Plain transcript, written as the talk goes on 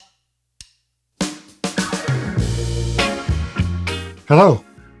Hello,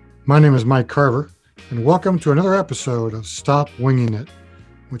 my name is Mike Carver, and welcome to another episode of Stop Winging It,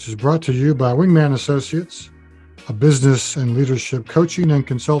 which is brought to you by Wingman Associates, a business and leadership coaching and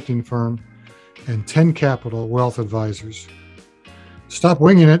consulting firm, and 10 Capital Wealth Advisors. Stop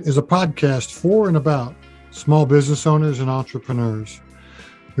Winging It is a podcast for and about small business owners and entrepreneurs.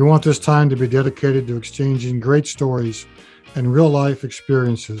 We want this time to be dedicated to exchanging great stories and real-life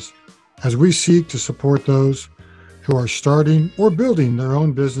experiences as we seek to support those who are starting or building their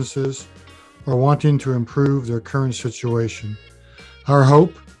own businesses or wanting to improve their current situation. Our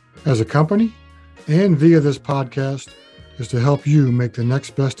hope as a company and via this podcast is to help you make the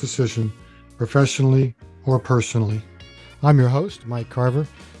next best decision professionally or personally. I'm your host, Mike Carver,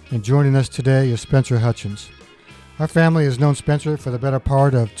 and joining us today is Spencer Hutchins. Our family has known Spencer for the better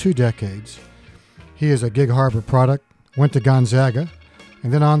part of 2 decades. He is a Gig Harbor product, went to Gonzaga,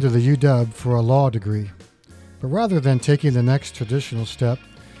 and then on to the UW for a law degree. But rather than taking the next traditional step,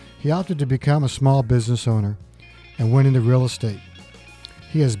 he opted to become a small business owner and went into real estate.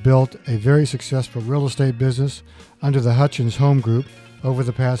 He has built a very successful real estate business under the Hutchins Home Group over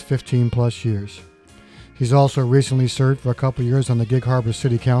the past 15 plus years. He's also recently served for a couple years on the Gig Harbor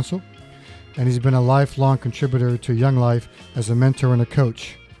City Council, and he's been a lifelong contributor to Young Life as a mentor and a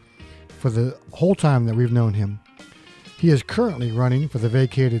coach for the whole time that we've known him. He is currently running for the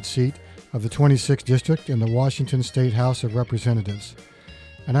vacated seat of the 26th District in the Washington State House of Representatives.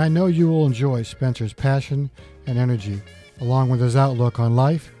 And I know you will enjoy Spencer's passion and energy, along with his outlook on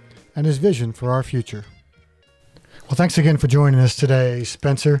life and his vision for our future. Well, thanks again for joining us today,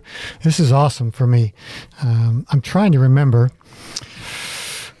 Spencer. This is awesome for me. I'm trying to remember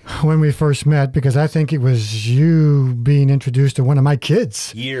when we first met, because I think it was you being introduced to one of my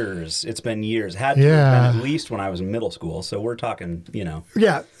kids. Years. It's been years. Had to have been at least when I was in middle school. So we're talking,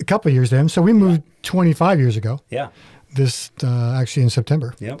 Yeah, a couple of years then. So we moved 25 years ago. Yeah. This actually in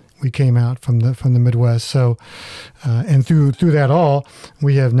September. Yep. We came out from the Midwest. So, and through that all,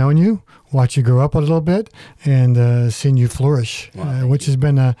 we have known you, watched you grow up a little bit, and seen you flourish, which has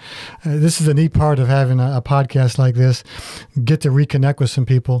been this is a neat part of having a podcast like this. Get to reconnect with some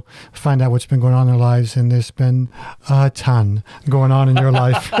people, find out what's been going on in their lives, and there's been a ton going on in your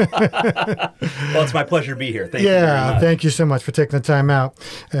life. Well, it's my pleasure to be here. Thank you very much. Thank you so much for taking the time out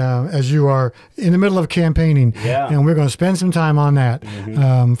as you are in the middle of campaigning. Yeah. And we're going to spend some time on that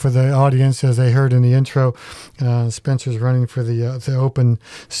for the audience. As they heard in the intro, Spencer's running for the open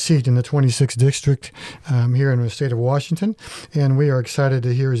seat in the 26th District here in the state of Washington, and we are excited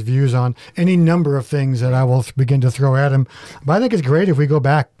to hear his views on any number of things that I will begin to throw at him. But I think it's great if we go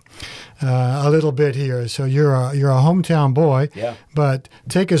back a little bit here. So you're a hometown boy, but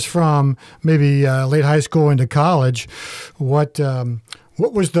take us from maybe late high school into college. What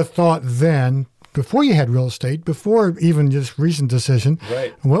was the thought then, before you had real estate, before even this recent decision?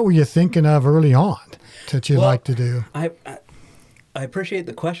 Right. What were you thinking of early on that you'd like to do? I appreciate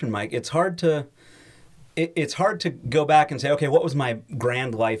the question, Mike. It's hard to go back and say, okay, what was my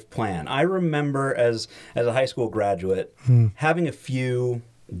grand life plan? I remember as a high school graduate having a few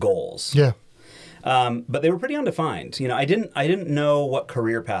goals. Yeah. But they were pretty undefined. I didn't know what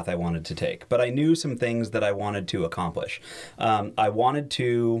career path I wanted to take, but I knew some things that I wanted to accomplish. I wanted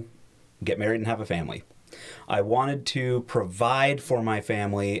to get married and have a family. I wanted to provide for my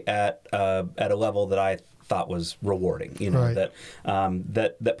family at a level that I thought was rewarding,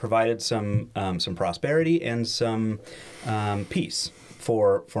 that provided some prosperity and some peace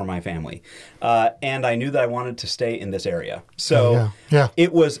for my family, and I knew that I wanted to stay in this area. So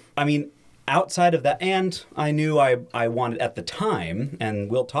it was, outside of that, and I knew I wanted at the time, and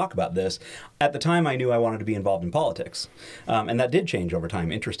we'll talk about this. At the time, I knew I wanted to be involved in politics, and that did change over time,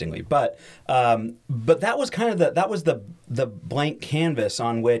 interestingly. But that was kind of the blank canvas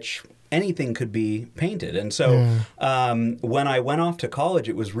on which anything could be painted. And so when I went off to college,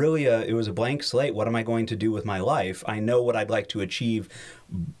 it was really a blank slate. What am I going to do with my life? I know what I'd like to achieve,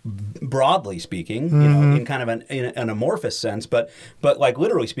 broadly speaking, in kind of an amorphous sense, but like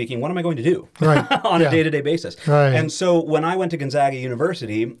literally speaking, what am I going to do on a day-to-day basis? Right. And so when I went to Gonzaga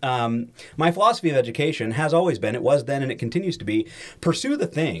University, my philosophy of education has always been, it was then and it continues to be, pursue the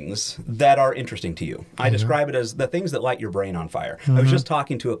things that are interesting to you. I describe it as the things that light your brain on fire. I was just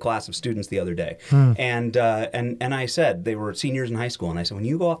talking to a class of students the other day, and I said, they were seniors in high school, and I said, if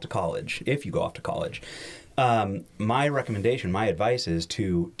you go off to college, my recommendation, my advice is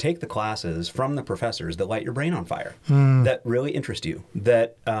to take the classes from the professors that light your brain on fire, that really interest you,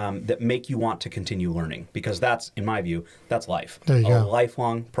 that make you want to continue learning, because that's, in my view, that's life. There you go.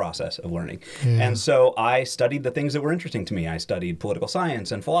 Lifelong process of learning. Yeah. And so I studied the things that were interesting to me. I studied political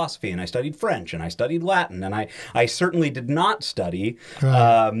science and philosophy, and I studied French, and I studied Latin, and I certainly did not study,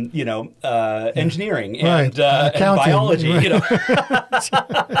 engineering and biology. Right. You know.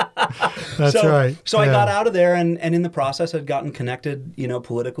 That's right. So I got out of there, and in the process had gotten connected,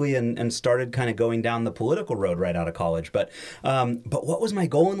 politically, and started kind of going down the political road right out of college. But what was my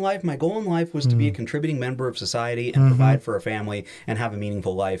goal in life? My goal in life was to be a contributing member of society and provide for a family and have a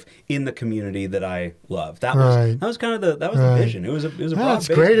meaningful life in the community that I love. That was kind of the vision. It was a broad. That's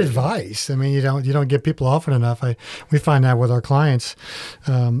great advice. I mean, you don't get people often enough. We find that with our clients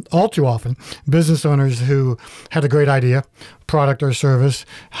all too often. Business owners who had a great idea, product or service,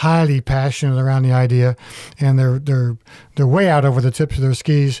 highly passionate around the idea, and they're way out over the tips of their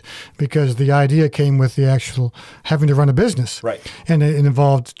skis because the idea came with the actual having to run a business. Right. And it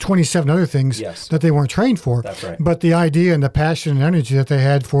involved 27 other things that they weren't trained for. That's right. But the idea and the passion and energy that they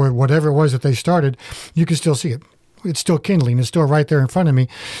had for whatever it was that they started, you can still see it. It's still kindling. It's still right there in front of me.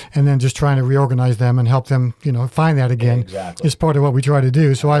 And then just trying to reorganize them and help them, find that again is part of what we try to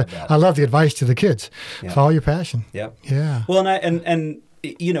do. So I love the advice to the kids. Yep. Follow your passion. Yep. Yeah. Well, and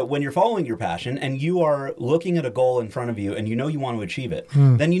when you're following your passion and you are looking at a goal in front of you and you want to achieve it,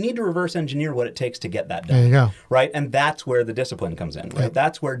 then you need to reverse engineer what it takes to get that done. There you go. Right? And that's where the discipline comes in, right? Yep.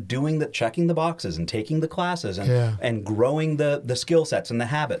 That's where checking the boxes and taking the classes and growing the skill sets and the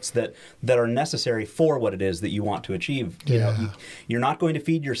habits that are necessary for what it is that you want to achieve. You're not going to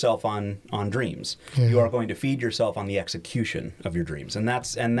feed yourself on dreams. Yeah. You are going to feed yourself on the execution of your dreams. And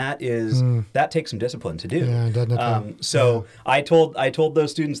that takes some discipline to do. Yeah, definitely. I told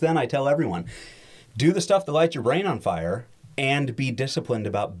those students then, I tell everyone, do the stuff that lights your brain on fire and be disciplined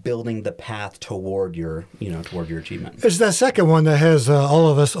about building the path toward your achievement. It's that second one that has all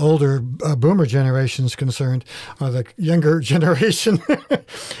of us older boomer generations concerned, or the younger generation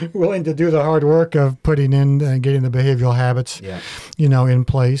willing to do the hard work of putting in and getting the behavioral habits, in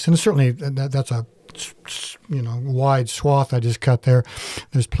place. And certainly that's a wide swath I just cut there.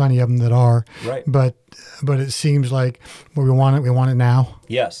 There's plenty of them that are. Right. But it seems like we want it now.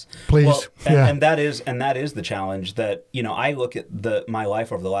 Yes. Please. Well, and that is the challenge that, I look at my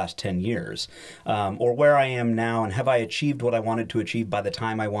life over the last 10 years, or where I am now, and have I achieved what I wanted to achieve by the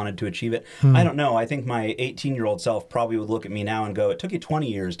time I wanted to achieve it? I don't know. I think my 18-year-old self probably would look at me now and go, it took you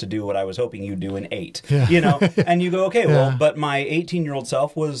 20 years to do what I was hoping you'd do in 8. Yeah. And you go, okay, well, but my 18-year-old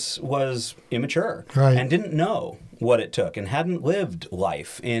self was immature and didn't know what it took and hadn't lived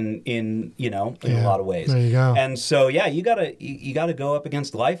life in a lot of ways. There you go. And so you gotta go up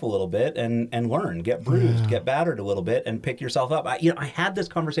against life a little bit and learn, get bruised, get battered a little bit, and pick yourself up. I had this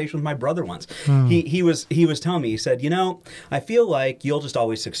conversation with my brother once. He was telling me, he said, I feel like you'll just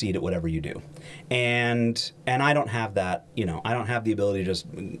always succeed at whatever you do, and I don't have that. I don't have the ability to just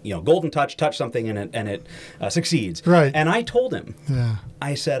golden touch something and it succeeds. Right. And I told him, Yeah.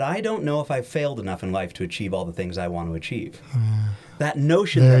 I said, I don't know if I've failed enough in life to achieve all the things I want to achieve. That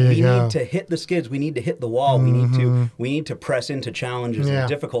notion that we need to hit the skids, we need to hit the wall, we need to press into challenges and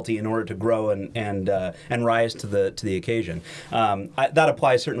difficulty in order to grow and rise to the occasion. That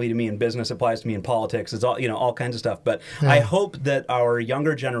applies certainly to me in business. Applies to me in politics. It's all kinds of stuff. But I hope that our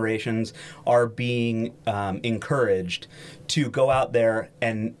younger generations are being encouraged to go out there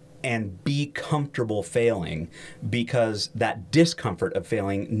and be comfortable failing, because that discomfort of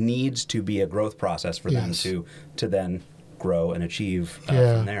failing needs to be a growth process for them to then grow and achieve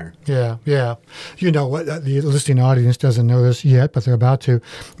from there. Yeah. You know what? The listening audience doesn't know this yet, but they're about to.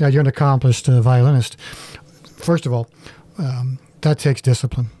 Now, you're an accomplished violinist. First of all, that takes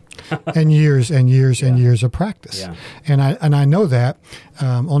discipline. And years and years and years of practice. Yeah. And I know that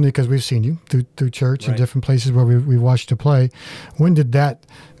only because we've seen you through church and different places where we watched you play. When did that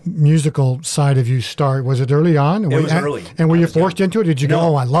musical side of you start? Was it early on? It was early. And were you forced into it? Or did you go,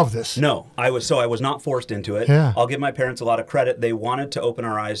 oh, I love this? No, I was not forced into it. Yeah. I'll give my parents a lot of credit. They wanted to open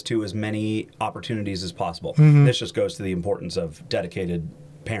our eyes to as many opportunities as possible. This just goes to the importance of dedicated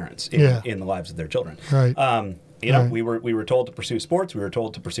parents in the lives of their children. Right. We were told to pursue sports. We were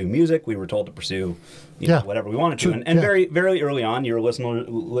told to pursue music. We were told to pursue whatever we wanted to. And very, very early on, your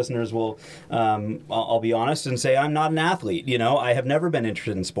listeners will, I'll be honest and say I'm not an athlete. I have never been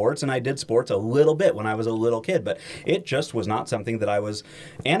interested in sports, and I did sports a little bit when I was a little kid, but it just was not something that I was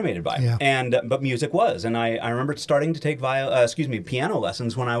animated by. Yeah. But music was, and I remember starting to take piano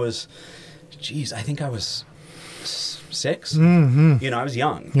lessons when I was, I think I was 6. Mm-hmm. You know, I was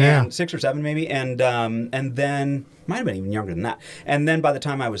young, Yeah. and 6 or 7 maybe, and then might have been even younger than that. And then by the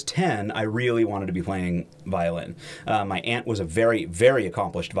time I was 10, I really wanted to be playing violin. My aunt was a very, very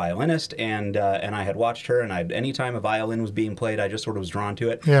accomplished violinist, and I had watched her, and anytime a violin was being played, I just sort of was drawn to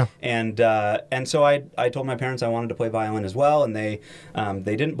it. Yeah. And so I told my parents I wanted to play violin as well, and they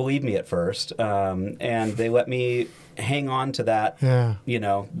didn't believe me at first, and they let me hang on to that, you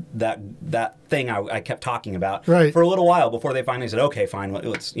know, that thing I kept talking about for a little while before they finally said, okay, fine,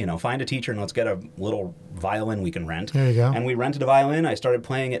 let's find a teacher and let's get a little violin we can rent. There you go. And we rented a violin. I started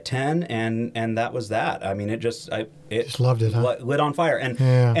playing at 10, and that was that. I mean, it just loved it, huh? Lit on fire.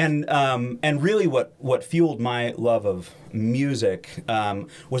 And really what fueled my love of music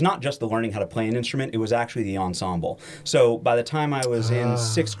was not just the learning how to play an instrument, it was actually the ensemble. So by the time I was in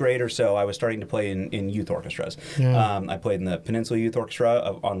 6th grade or so, I was starting to play in youth orchestras. I played in the Peninsula Youth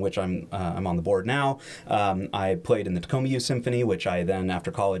Orchestra, on which I'm on the board now. I played in the Tacoma Youth Symphony, which I then,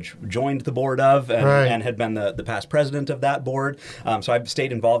 after college, joined the board of and had been the past president of that board. So I've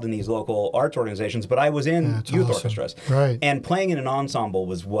stayed involved in these local arts organizations, but I was in youth orchestras. Right. And playing in an ensemble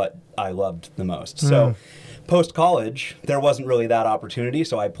was what I loved the most. So post-college, there wasn't really that opportunity,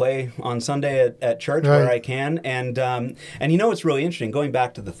 so I play on Sunday at church where I can. And you know what's really interesting, going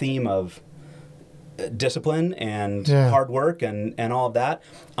back to the theme of discipline and hard work and all of that,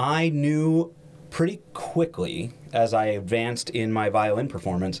 I knew pretty quickly as I advanced in my violin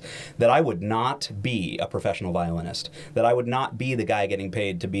performance that I would not be a professional violinist, that I would not be the guy getting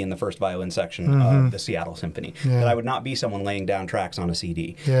paid to be in the first violin section of the Seattle Symphony, that I would not be someone laying down tracks on a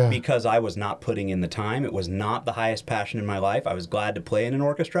CD because I was not putting in the time. It was not the highest passion in my life. I was glad to play in an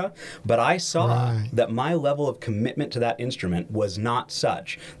orchestra, but I saw that my level of commitment to that instrument was not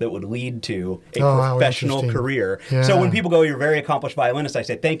such that would lead to a professional career. So when people go, you're a very accomplished violinist, I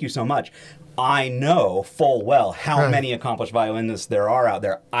say, thank you so much. I know full well how many accomplished violinists there are out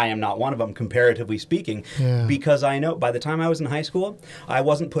there. I am not one of them, comparatively speaking, because I know by the time I was in high school, I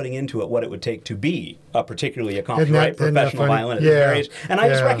wasn't putting into it what it would take to be a particularly accomplished professional violinist. And I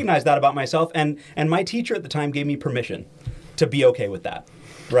just recognized that about myself, and my teacher at the time gave me permission to be okay with that.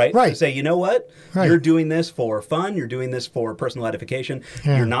 Right? To say, you know what? You're doing this for fun. You're doing this for personal edification.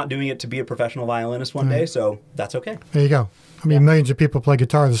 You're not doing it to be a professional violinist one day, so that's okay. There you go. I mean, millions of people play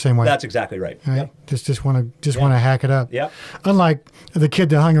guitar the same way. That's exactly right. Yep. Just want to hack it up. Yep. Unlike the kid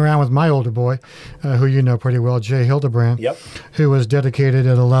that hung around with my older boy, who you know pretty well, Jay Hildebrand, who was dedicated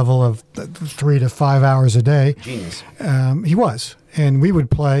at a level of 3 to 5 hours a day. Genius. He was. And we would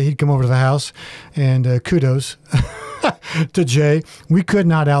play. He'd come over to the house, and kudos to Jay. We could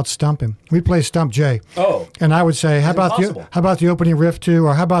not out-stump him. We play Stump Jay. Oh. And I would say, how about the opening riff too,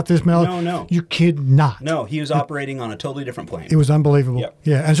 or how about this melody? No. You kid not. No, he was operating on a totally different plane. It was unbelievable. Yep.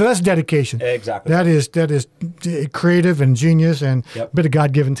 Yeah, and so that's dedication. Exactly. That is creative and genius and a bit of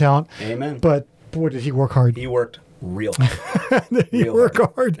God-given talent. Amen. But boy, did he work hard. He worked real hard. He worked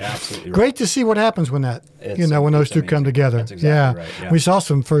hard. Absolutely right. Great to see what happens when when those two come together. That's exactly right. Yeah. We saw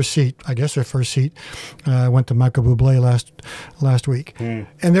some first seat. I guess their first seat went to Michael Bublé last week, and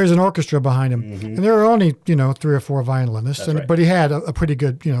there's an orchestra behind him, and there are only 3 or 4 violinists, but he had a pretty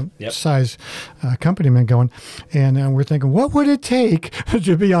good size accompaniment going, and we're thinking, what would it take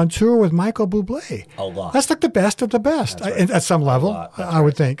to be on tour with Michael Bublé? A lot. That's like the best of the best at some level, I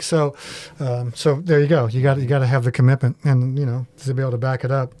would think. So, so there you go. You got to have the commitment and to be able to back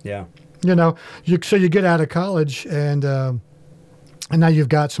it up. Yeah. So you get out of college and now you've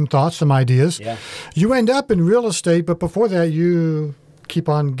got some thoughts, some ideas. Yeah. You end up in real estate, but before that you keep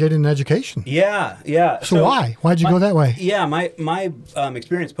on getting an education. Yeah. So why? Why'd you go that way? Yeah, my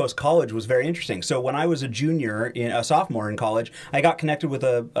experience post-college was very interesting. So when I was a sophomore in college, I got connected with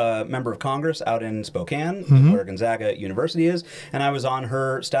a member of Congress out in Spokane, where Gonzaga University is, and I was on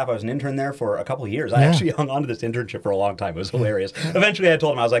her staff. I was an intern there for a couple of years. I actually hung on to this internship for a long time. It was hilarious. Eventually I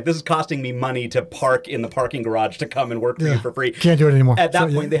told them, I was like, this is costing me money to park in the parking garage to come and work for you for free. Can't do it anymore. At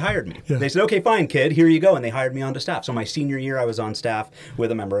that point, they hired me. Yeah. They said, okay, fine, kid, here you go. And they hired me onto staff. So my senior year, I was on staff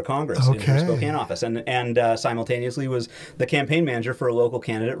with a member of Congress in her Spokane office, and simultaneously was the campaign manager for a local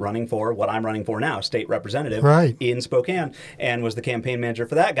candidate running for what I'm running for now, state representative in Spokane, and was the campaign manager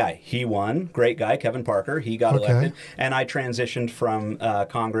for that guy. He won, great guy, Kevin Parker. He got elected, and I transitioned from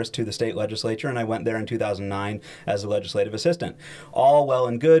Congress to the state legislature, and I went there in 2009 as a legislative assistant. All well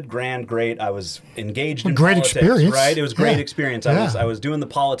and good, grand, great. I was engaged in great politics, experience, right? It was great experience. I was doing the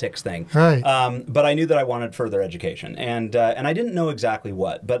politics thing, right? But I knew that I wanted further education, and I didn't know exactly exactly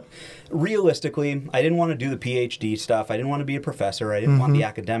what. But realistically, I didn't want to do the PhD stuff. I didn't want to be a professor. I didn't want the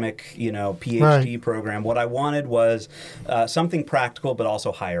academic, PhD program. What I wanted was something practical, but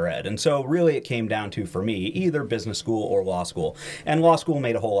also higher ed. And so really it came down to, for me, either business school or law school. And law school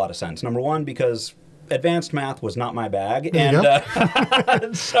made a whole lot of sense. Number one, because advanced math was not my bag,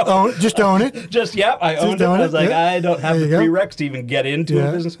 so just own it. I owned it. I was like, I don't have the prereqs to even get into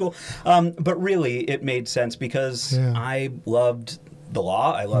a business school. But really, it made sense because I loved the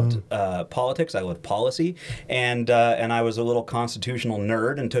law. I loved politics. I loved policy, and I was a little constitutional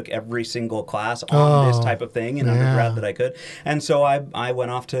nerd and took every single class on this type of thing in undergrad that I could. And so I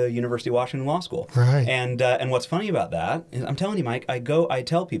went off to University of Washington Law School. Right. And what's funny about that is, I'm telling you, Mike, I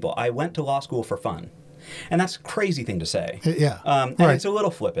tell people I went to law school for fun. And that's a crazy thing to say. And it's a little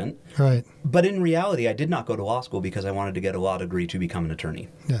flippant. Right. But in reality, I did not go to law school because I wanted to get a law degree to become an attorney.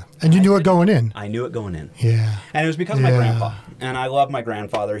 Yeah. And you knew it going in. I knew it going in. Yeah. And it was because of my grandpa. And I love my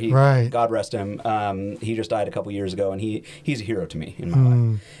grandfather. He, right. God rest him, he just died a couple years ago, and he's a hero to me in my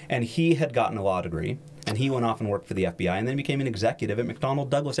life. And he had gotten a law degree. And he went off and worked for the FBI and then became an executive at McDonnell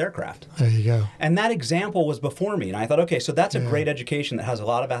Douglas Aircraft. There you go. And that example was before me. And I thought, okay, so that's a great education that has a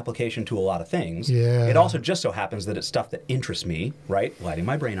lot of application to a lot of things. Yeah. It also just so happens that it's stuff that interests me, right? Lighting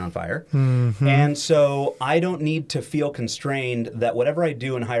my brain on fire. And so I don't need to feel constrained that whatever I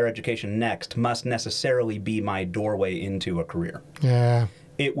do in higher education next must necessarily be my doorway into a career. Yeah.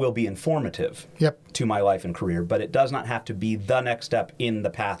 It will be informative to my life and career, but it does not have to be the next step in the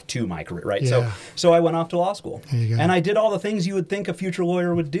path to my career, right? Yeah. So I went off to law school, and I did all the things you would think a future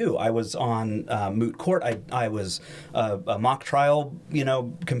lawyer would do. I was on moot court. I was a mock trial,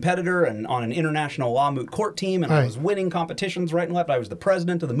 competitor, and on an international law moot court team, and I was winning competitions right and left. I was the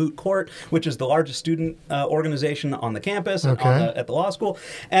president of the moot court, which is the largest student organization on the campus and at the law school,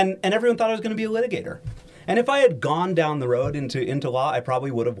 and everyone thought I was going to be a litigator. And if I had gone down the road into law, I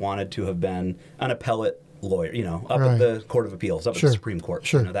probably would have wanted to have been an appellate lawyer, up at the Court of Appeals, up at the Supreme Court,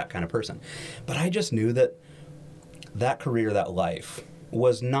 that kind of person. But I just knew that career, that life,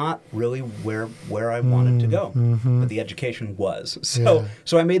 was not really where I wanted to go. But the education was.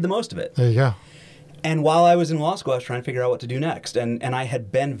 So I made the most of it. There you go. And while I was in law school, I was trying to figure out what to do next. And I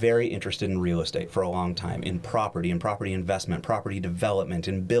had been very interested in real estate for a long time, in property investment, property development,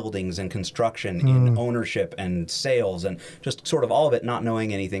 in buildings and construction, in ownership and sales, and just sort of all of it, not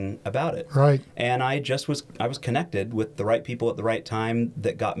knowing anything about it. Right. And I was connected with the right people at the right time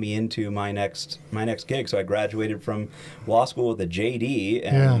that got me into my next gig. So I graduated from law school with a JD,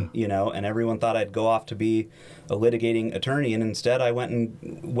 and and everyone thought I'd go off to be a litigating attorney, and instead I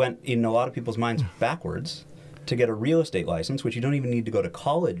went in a lot of people's minds backwards to get a real estate license, which you don't even need to go to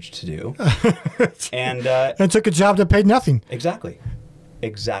college to do, and took a job that paid nothing. Exactly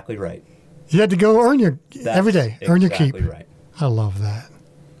right. You had to go earn your every day, earn your keep. Exactly right. I love that.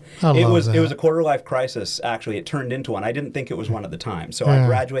 It was a quarter life crisis. Actually, it turned into one. I didn't think it was one at the time. So I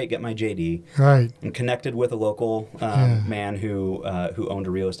graduate, get my JD, and connected with a local man who owned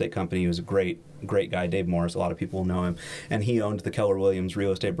a real estate company. He was a great guy, Dave Morris. A lot of people know him, and he owned the Keller Williams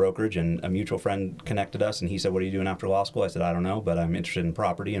real estate brokerage. And a mutual friend connected us, and he said, "What are you doing after law school?" I said, "I don't know, but I'm interested in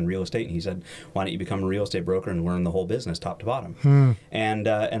property and real estate." And he said, "Why don't you become a real estate broker and learn the whole business top to bottom?"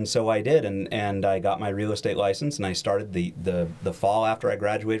 And so I did, and I got my real estate license, and I started the fall after I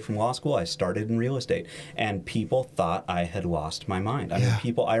graduated from law school. I started in real estate, and people thought I had lost my mind.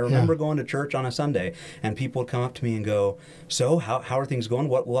 I remember going to church on a Sunday, and people would come up to me and go, "So how are things going?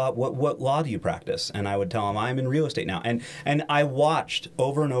 What law do you practice?" And I would tell them, "I'm in real estate now." And I watched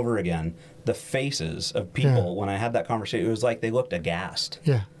over and over again the faces of people when I had that conversation. It was like they looked aghast.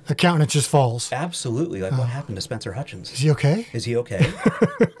 Yeah. Accountant just falls. Absolutely. Like, what happened to Spencer Hutchins? Is he okay? Is he okay?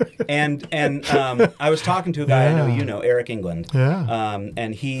 and I was talking to a guy I know you know, Eric England. Yeah.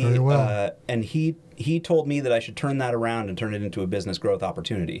 And he Very well. He told me that I should turn that around and turn it into a business growth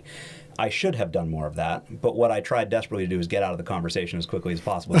opportunity. I should have done more of that, but what I tried desperately to do is get out of the conversation as quickly as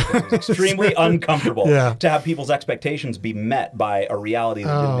possible. It was extremely uncomfortable to have people's expectations be met by a reality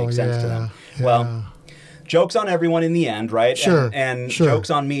that didn't make sense to them. Yeah. Well, joke's on everyone in the end, right? Sure. And joke's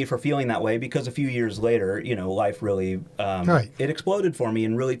on me for feeling that way, because a few years later, life really it exploded for me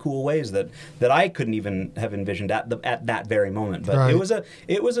in really cool ways that I couldn't even have envisioned at that very moment. But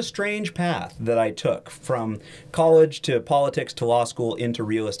it was a strange path that I took from college to politics to law school into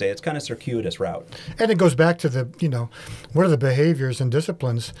real estate. It's kind of a circuitous route. And it goes back to what are the behaviors and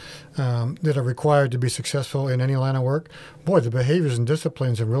disciplines that are required to be successful in any line of work? Boy, the behaviors and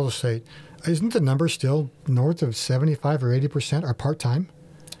disciplines in real estate, isn't the number still north of 75 or 80% are part-time?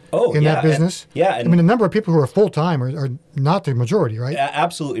 in that business? And I mean, the number of people who are full-time are not the majority, right?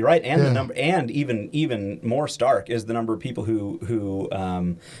 Absolutely right. And the number, and even more stark is the number of people who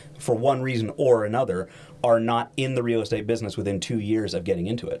for one reason or another, are not in the real estate business within 2 years of getting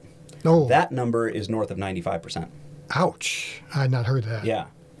into it. Oh. That number is north of 95%. Ouch. I had not heard that. Yeah.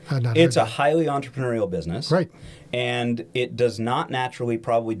 It's a highly entrepreneurial business. Right. And it does not naturally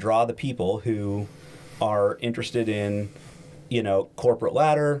probably draw the people who are interested in, corporate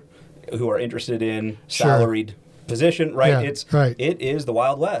ladder, who are interested in salaried position, right? Yeah, It is the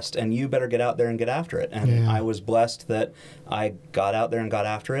Wild West, and you better get out there and get after it. And I was blessed that I got out there and got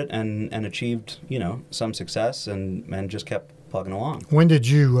after it and achieved, some success and just kept plugging along. When did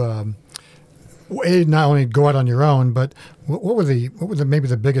you not only go out on your own, but what were maybe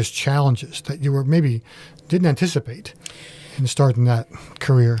the biggest challenges that you maybe didn't anticipate in starting that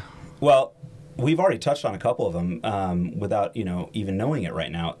career? Well, we've already touched on a couple of them without even knowing it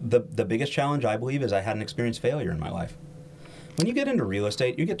right now. The biggest challenge, I believe, is I hadn't experienced failure in my life. When you get into real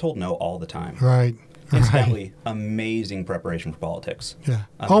estate, you get told no all the time. Right. Incidentally, amazing preparation for politics. Yeah.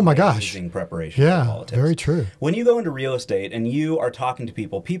 Oh my gosh. Amazing preparation for politics. Yeah, very true. When you go into real estate and you are talking to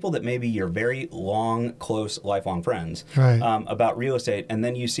people that maybe you're very long, close, lifelong friends about real estate, and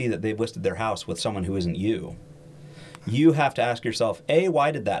then you see that they've listed their house with someone who isn't you, you have to ask yourself, A,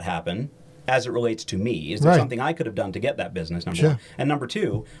 why did that happen? As it relates to me, is there something I could have done to get that business, number one? And number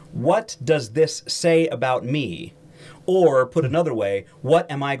two, what does this say about me? Or put another way, what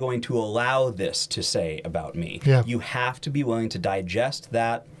am I going to allow this to say about me? Yeah. You have to be willing to digest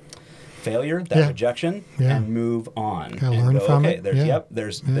that failure, that rejection, and move on. And learn go, from okay, it.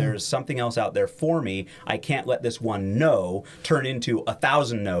 There's something else out there for me. I can't let this one no turn into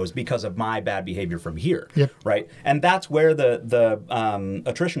 1,000 no's because of my bad behavior from here. Yep. Right? And that's where the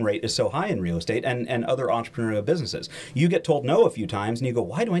attrition rate is so high in real estate and other entrepreneurial businesses. You get told no a few times and you go,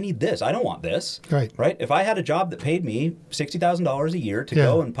 why do I need this? I don't want this. Right? If I had a job that paid me $60,000 a year to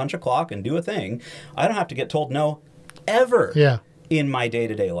go and punch a clock and do a thing, I don't have to get told no ever. In my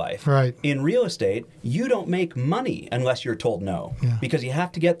day-to-day life. Right. In real estate, you don't make money unless you're told no. Because you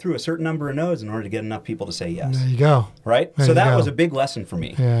have to get through a certain number of no's in order to get enough people to say yes. There you go. Right? So that was a big lesson for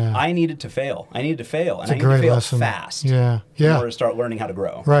me. I needed to fail. And I needed to fail fast in order to start learning how to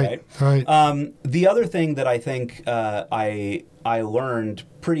grow. Right. The other thing that I think I learned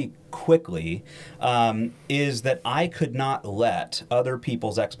pretty quickly is that I could not let other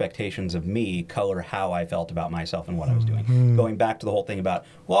people's expectations of me color how I felt about myself and what I was doing. Going back to the whole thing about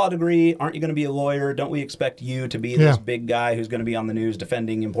law degree, aren't you going to be a lawyer? Don't we expect you to be this big guy who's going to be on the news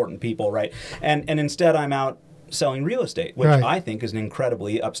defending important people, right? And instead I'm out selling real estate, which I think is an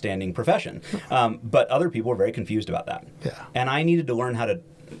incredibly upstanding profession. But other people were very confused about that. And I needed to learn how to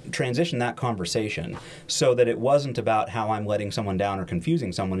transition that conversation so that it wasn't about how I'm letting someone down or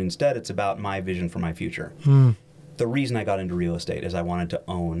confusing someone. Instead, it's about my vision for my future. The reason I got into real estate is I wanted to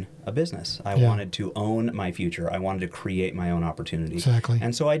own a business. I wanted to own my future. I wanted to create my own opportunity. Exactly.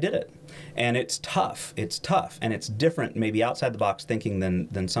 And so I did it. And it's tough. It's tough. And it's different, maybe outside the box thinking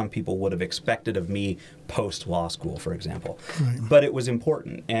than some people would have expected of me post law school, for example. But it was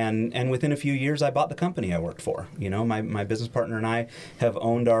important. And within a few years, I bought the company I worked for. My business partner and I have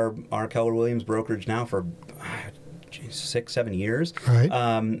owned our Keller Williams brokerage now for 6-7 years.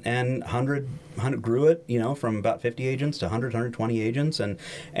 And 100 grew it, from about 50 agents to 120 agents. And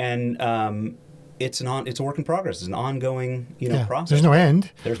it's a work in progress. It's an ongoing, process. There's no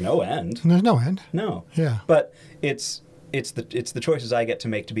end. There's no end. There's no end. No. Yeah. But it's the choices I get to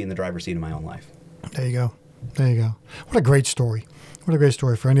make to be in the driver's seat of my own life. There you go. What a great story. What a great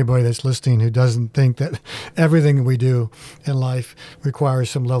story for anybody that's listening who doesn't think that everything we do in life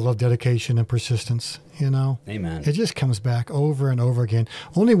requires some level of dedication and persistence. Amen. It just comes back over and over again.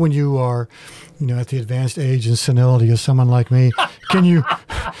 Only when you are, at the advanced age and senility of someone like me, can you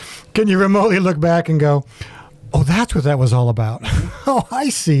remotely look back and go, oh, that's what that was all about. Oh, I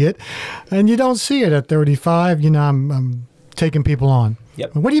see it. And you don't see it at 35. I'm taking people on.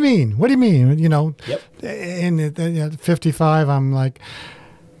 Yep. What do you mean? Yep. And at 55, I'm like,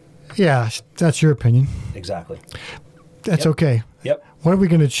 yeah, that's your opinion. Exactly. That's okay. Yep. What are we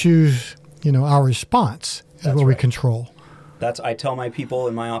going to choose? Our response is what we control. I tell my people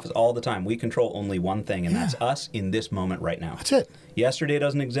in my office all the time, we control only one thing, and that's us in this moment right now. That's it. Yesterday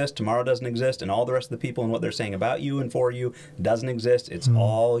doesn't exist, tomorrow doesn't exist, and all the rest of the people and what they're saying about you and for you doesn't exist. It's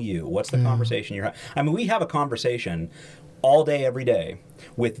all you. What's the conversation you're having? I mean, we have a conversation all day, every day,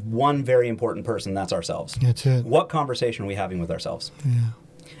 with one very important person, that's ourselves. That's it. What conversation are we having with ourselves? Yeah.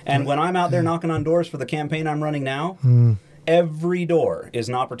 And when I'm out there knocking on doors for the campaign I'm running now, every door is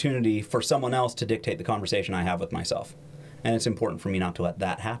an opportunity for someone else to dictate the conversation I have with myself. and it's important for me not to let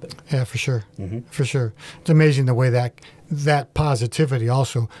that happen. Yeah, for sure. For sure. It's amazing the way that positivity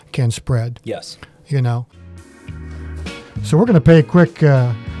also can spread. Yes. You know. So we're going to pay a quick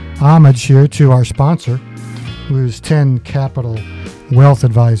homage here to our sponsor, who's 10 Capital Wealth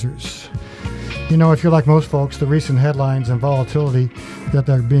Advisors. You know, if you're like most folks, the recent headlines and volatility that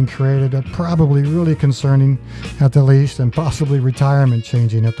are being created are probably really concerning at the least, and possibly retirement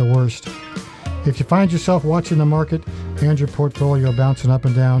changing at the worst. If you find yourself watching the market and your portfolio bouncing up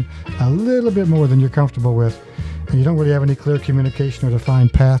and down a little bit more than you're comfortable with, and you don't really have any clear communication or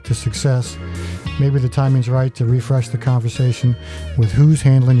defined path to success, maybe the timing's right to refresh the conversation with who's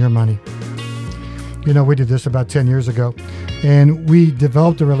handling your money. You know, we did this about 10 years ago, and we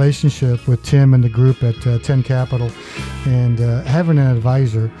developed a relationship with Tim and the group at 10 Capital, and having an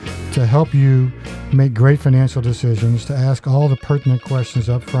advisor to help you make great financial decisions, to ask all the pertinent questions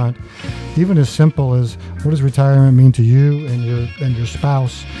up front, even as simple as what does retirement mean to you and your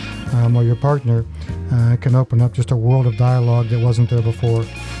spouse or your partner, can open up just a world of dialogue that wasn't there before.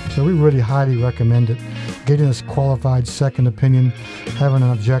 So we really highly recommend it. Getting this qualified second opinion, having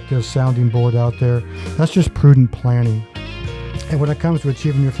an objective sounding board out there, that's just prudent planning. And when it comes to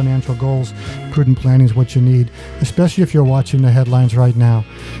achieving your financial goals, prudent planning is what you need, especially if you're watching the headlines right now.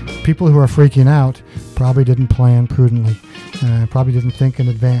 People who are freaking out probably didn't plan prudently, probably didn't think in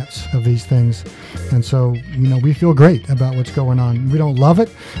advance of these things. And so, you know, we feel great about what's going on. We don't love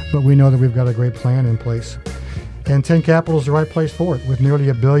it, but we know that we've got a great plan in place. And 10 Capital is the right place for it. With nearly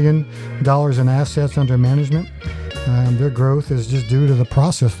 $1 billion in assets under management, their growth is just due to the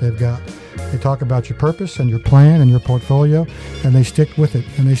process they've got. They talk about your purpose and your plan and your portfolio, and they stick with it,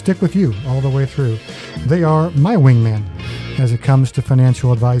 and they stick with you all the way through. They are my wingman as it comes to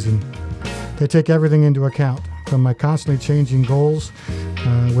financial advising. They take everything into account, from my constantly changing goals,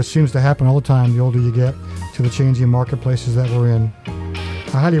 which seems to happen all the time the older you get, to the changing marketplaces that we're in.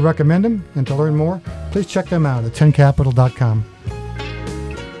 I highly recommend them, and to learn more, please check them out at 10capital.com.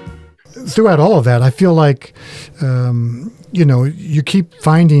 Throughout all of that, I feel like, you know, you keep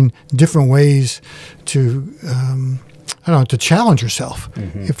finding different ways to, to challenge yourself,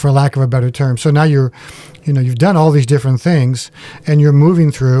 for lack of a better term. So now you've done all these different things, and you're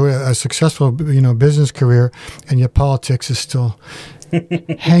moving through a successful, business career, and yet politics is still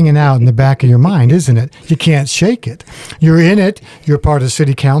hanging out in the back of your mind, isn't it? You can't shake it. You're in it. You're part of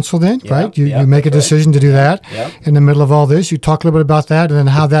city council then, right? You make a decision to do that. In the middle of all this, you talk a little bit about that and then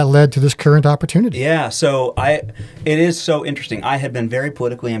how that led to this current opportunity. Yeah, so it is so interesting. I had been very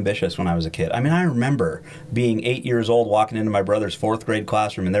politically ambitious when I was a kid. I mean, I remember being 8 years old, walking into my brother's 4th grade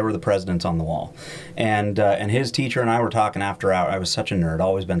classroom, and there were the presidents on the wall. And his teacher and I were talking after hours. I was such a nerd,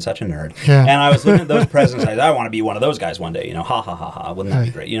 always been such a nerd. Yeah. And I was looking at those presidents, I want to be one of those guys one day, ha ha ha ha. Wouldn't that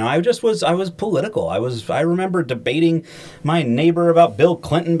be great? I was political. I remember debating my neighbor about Bill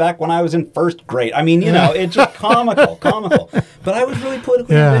Clinton back when I was in 1st grade. I mean, it's just comical. But I was really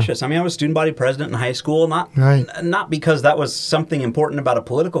politically ambitious. I mean, I was student body president in high school, not because that was something important about a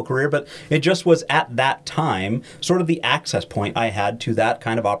political career, but it just was at that time sort of the access point I had to that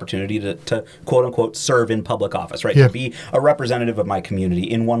kind of opportunity to quote unquote serve in public office, right? To be a representative of my community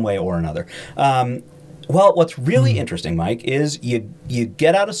in one way or another. Well, what's really interesting, Mike, is you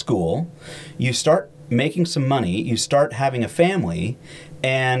get out of school, you start making some money, you start having a family,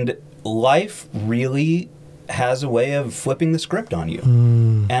 and life really has a way of flipping the script on you.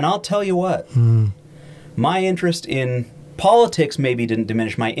 And I'll tell you what, my interest in politics maybe didn't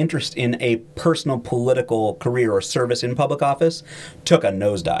diminish. My interest in a personal political career or service in public office took a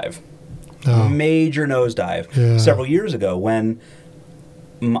nosedive. Major nosedive several years ago when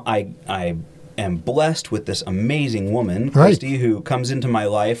I am blessed with this amazing woman, Christy, who comes into my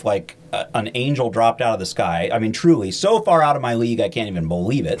life like an angel dropped out of the sky. I mean, truly, so far out of my league, I can't even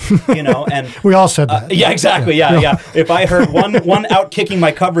believe it. And we all said that. Yeah, exactly. Yeah. If I heard one out kicking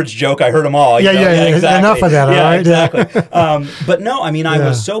my coverage joke, I heard them all. Exactly. Enough of that. All right. Exactly. But no, I mean, I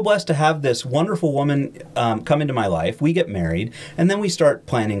was so blessed to have this wonderful woman come into my life. We get married, and then we start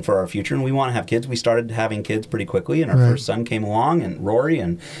planning for our future, and we want to have kids. We started having kids pretty quickly, and our first son came along, and Rory,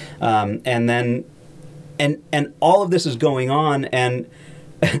 and then all of this is going on, and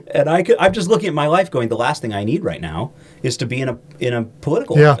I'm just looking at my life going, the last thing I need right now is to be in a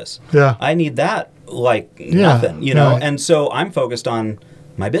political office. Yeah. I need that like nothing, And so I'm focused on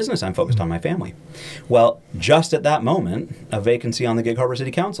my business. I'm focused on my family. Well, just at that moment, a vacancy on the Gig Harbor City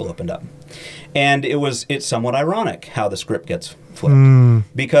Council opened up. And it's somewhat ironic how the script gets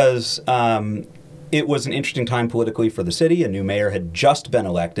flipped. Because it was an interesting time politically for the city. A new mayor had just been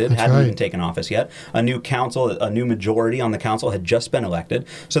elected, hadn't even taken office yet. A new council, a new majority on the council had just been elected.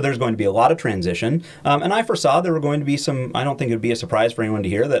 So there's going to be a lot of transition. And I foresaw there were going to be some, I don't think it would be a surprise for anyone to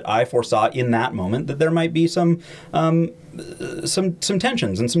hear that I foresaw in that moment that there might be some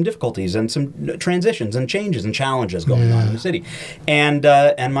tensions and some difficulties and some transitions and changes and challenges going on in the city. And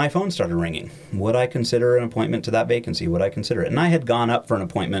my phone started ringing. Would I consider an appointment to that vacancy? Would I consider it? And I had gone up for an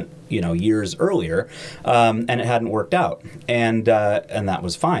appointment, years earlier, and it hadn't worked out. And that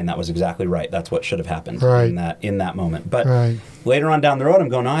was fine. That was exactly right. That's what should have happened in that moment. But later on down the road, I'm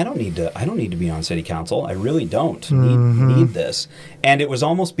going, no, I don't need to be on city council. I really don't need this. And it was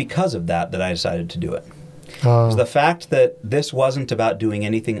almost because of that I decided to do it. Was the fact that this wasn't about doing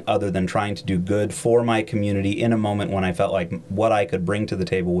anything other than trying to do good for my community in a moment when I felt like what I could bring to the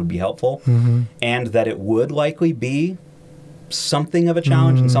table would be helpful, and that it would likely be something of a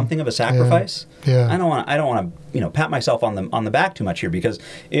challenge and something of a sacrifice. I don't want to pat myself on the back too much here, because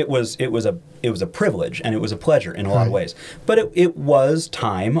it was a privilege and it was a pleasure in a lot of ways. But it was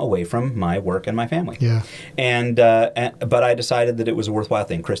time away from my work and my family. But I decided that it was a worthwhile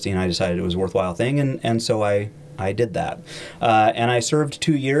thing. Christy and I decided it was a worthwhile thing, and so I did that. And I served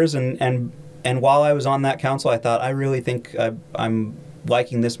 2 years, and while I was on that council, I thought, I really think I'm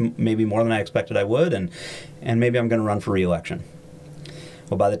liking this maybe more than I expected I would, and maybe I'm going to run for re-election.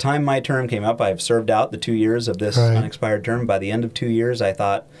 Well, by the time my term came up, I've served out the 2 years of this unexpired term. By the end of 2 years, I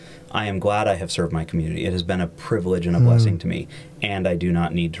thought, I am glad I have served my community. It has been a privilege and a blessing to me, and I do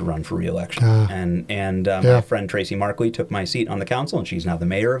not need to run for re-election. My friend Tracy Markley took my seat on the council, and she's now the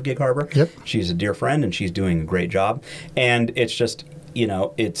mayor of Gig Harbor. She's a dear friend, and she's doing a great job. And it's just,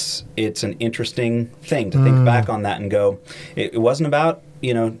 it's an interesting thing to think back on that and go, it wasn't about,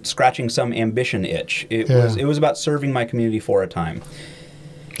 scratching some ambition itch. It was about serving my community for a time.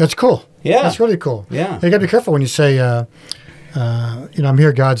 That's cool. Yeah. That's really cool. Yeah. You got to be careful when you say, I'm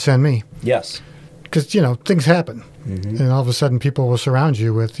here, God send me. Yes. Because, things happen. And all of a sudden people will surround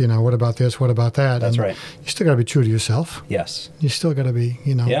you with, what about this, what about that? That's right. You still got to be true to yourself. Yes. You still got to be,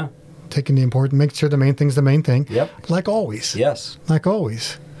 taking the important, make sure the main thing's the main thing. Like always. Yes. Like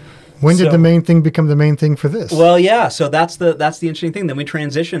always. When did the main thing become the main thing for this? Well, yeah. So that's the interesting thing. Then we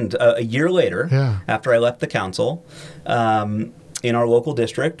transitioned a year later, after I left the council. In our local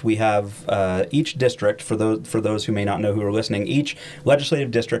district, we have each district, for those who may not know who are listening, each legislative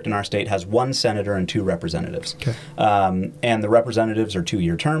district in our state has one senator and 2 representatives. And the representatives are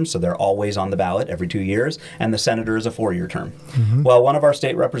 2-year terms, so they're always on the ballot every 2 years, and the senator is a 4-year term. Well, one of our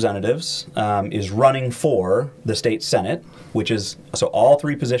state representatives is running for the state senate, so all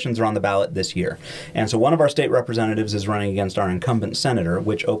 3 positions are on the ballot this year. And so one of our state representatives is running against our incumbent senator,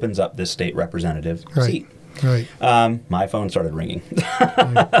 which opens up this state representative seat. My phone started ringing.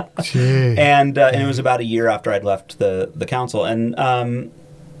 And it was about a year after I'd left the council, and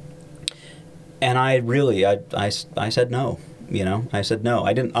I really I said no. I said no.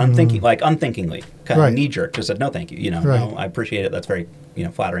 I didn't unthinkingly, kind of knee jerk, just said no, thank you. No, I appreciate it. That's very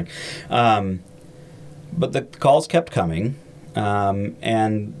flattering. But the calls kept coming.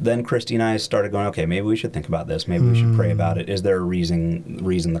 And then Christy and I started going, okay, maybe we should think about this. Maybe we should pray about it. Is there a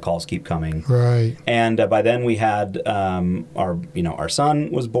reason the calls keep coming? And by then we had our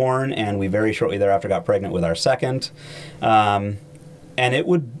son was born, and we very shortly thereafter got pregnant with our second. And it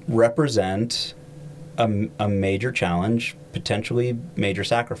would represent a major challenge, potentially major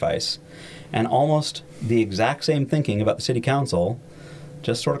sacrifice. And almost the exact same thinking about the city council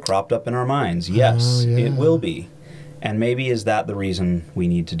just sort of cropped up in our minds. Yes, it will be. And maybe is that the reason we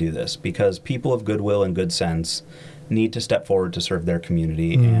need to do this? Because people of goodwill and good sense need to step forward to serve their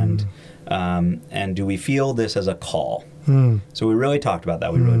community. And do we feel this as a call? So we really talked about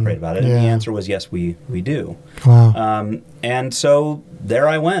that. We really prayed about it. And the answer was yes, we do. And so there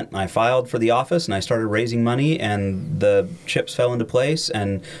I went. I filed for the office, and I started raising money, and the chips fell into place,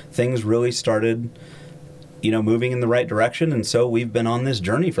 and things really started moving in the right direction. And so we've been on this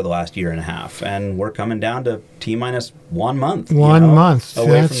journey for the last year and a half, and we're coming down to T-minus 1 month. 1 month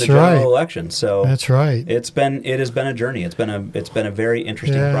away from the general election. So that's right. It has been a journey. It's been a very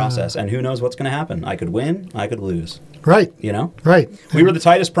interesting process, and who knows what's going to happen. I could win, I could lose. Right. Right. We were the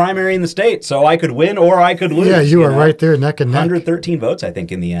tightest primary in the state, so I could win or I could lose. Yeah, you were right there neck and neck. 113 votes, I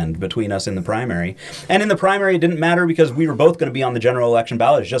think, in the end, between us in the primary. And in the primary, it didn't matter because we were both going to be on the general election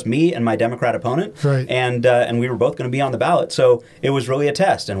ballot. It's just me and my Democrat opponent. Right. And we were both going to be on the ballot. So it was really a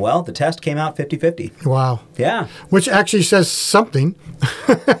test. And, well, the test came out 50-50. Wow. Yeah. Which actually says something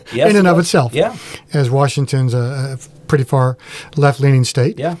in and of itself. Yeah. As Washington's pretty far left-leaning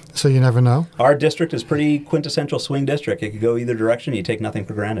state. Yeah. So you never know. Our district is pretty quintessential swing district. It could go either direction. You take nothing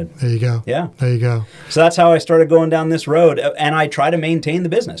for granted. There you go. Yeah. There you go. So that's how I started going down this road. And I try to maintain the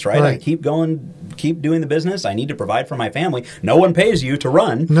business, right? Right. I keep going, keep doing the business. I need to provide for my family. No one pays you to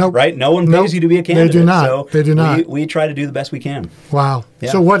run, Nope. right? No one pays you to be a candidate. They do not. So they do not. We try to do the best we can. Wow.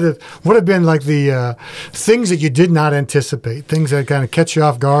 Yeah. So what have been like the things that you did not anticipate, things that kind of catch you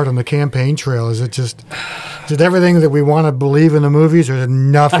off guard on the campaign trail? Is it just everything that we want to believe in the movies, or is it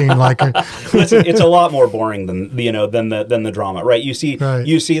nothing like it? Listen, it's a lot more boring than the drama, right? You see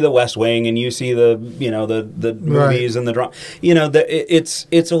the West Wing, and you see the movies and the drama.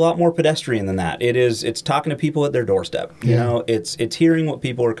 It's a lot more pedestrian than that. It's talking to people at their doorstep. You know, it's hearing what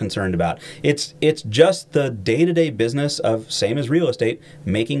people are concerned about. It's just the day-to-day business of, same as real estate,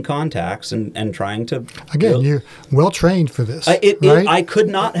 making contacts and trying to. Again, you're well trained for this. I could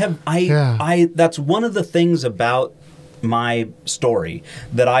not have. That's one of the things about my story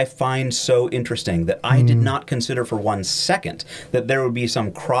that I find so interesting, that I did not consider for 1 second that there would be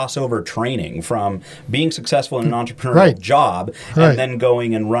some crossover training from being successful in an entrepreneurial job and then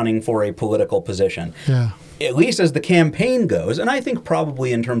going and running for a political position. Yeah. At least as the campaign goes, and I think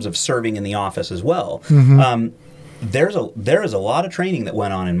probably in terms of serving in the office as well. There is a lot of training that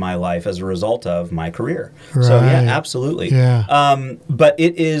went on in my life as a result of my career. Right. So yeah, absolutely. Yeah. But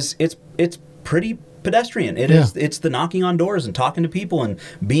it's pretty pedestrian. It's the knocking on doors and talking to people and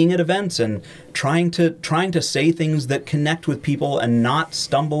being at events and trying to say things that connect with people and not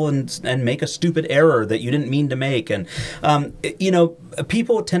stumble and make a stupid error that you didn't mean to make. And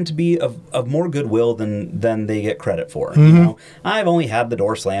people tend to be of more goodwill than they get credit for. You know, I've only had the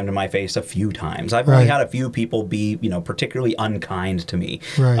door slammed in my face a few times. I've only had a few people be particularly unkind to me.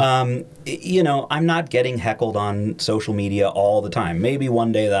 Right. I'm not getting heckled on social media all the time. Maybe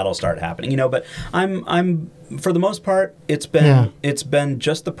one day that'll start happening. But I'm for the most part, it's been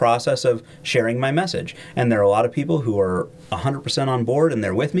just the process of sharing my message. And there are a lot of people who are 100% on board and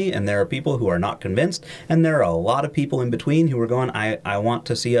they're with me, and there are people who are not convinced, and there are a lot of people in between who are going, I want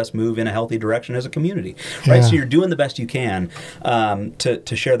to see us move in a healthy direction as a community. Right? Yeah. So you're doing the best you can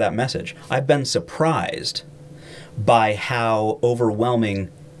to share that message. I've been surprised by how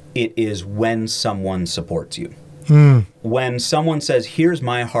overwhelming it is when someone supports you. When someone says, here's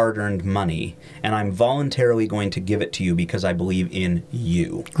my hard-earned money, and I'm voluntarily going to give it to you because I believe in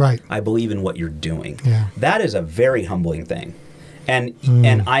you. Right. I believe in what you're doing. Yeah. That is a very humbling thing. And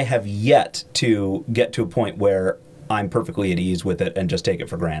I have yet to get to a point where I'm perfectly at ease with it and just take it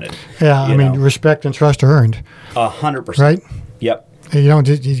for granted. Yeah, I mean, respect and trust are earned. 100%. Right? Yep.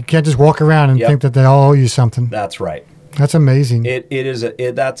 You can't just walk around and think that they all owe you something. That's right. That's amazing.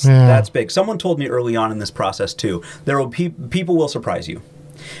 That's big. Someone told me early on in this process too. People will surprise you,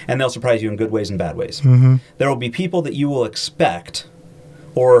 and they'll surprise you in good ways and bad ways. There will be people that you will expect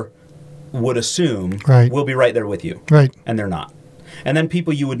or would assume will be right there with you, and they're not. And then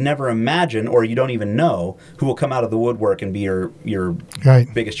people you would never imagine or you don't even know who will come out of the woodwork and be your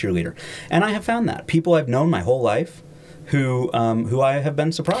biggest cheerleader. And I have found that people I've known my whole life who I have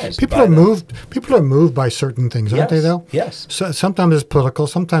been surprised. People are moved by certain things, aren't they? Though. Yes. So sometimes it's political,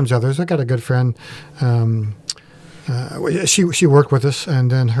 sometimes others. I got a good friend. She worked with us, and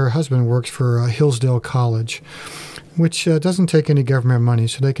then her husband works for Hillsdale College, which doesn't take any government money,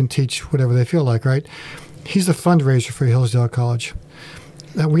 so they can teach whatever they feel like. Right. He's the fundraiser for Hillsdale College.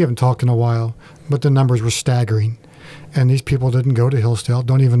 We haven't talked in a while, but the numbers were staggering, and these people didn't go to Hillsdale,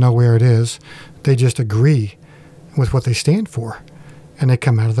 don't even know where it is. They just agree with what they stand for, and they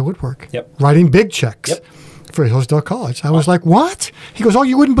come out of the woodwork, writing big checks for Hillsdale College. I was like, "What?" He goes, "Oh,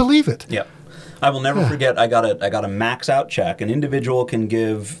 you wouldn't believe it." Yep. I will never forget. I got a max out check. An individual can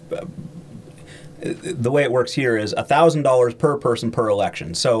give. The way it works here is $1,000 per person per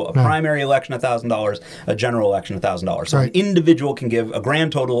election. So a primary election, $1,000, a general election, $1,000. So an individual can give a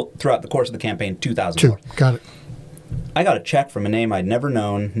grand total throughout the course of the campaign, $2,000. Got it. I got a check from a name I'd never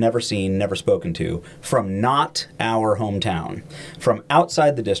known, never seen, never spoken to, from not our hometown, from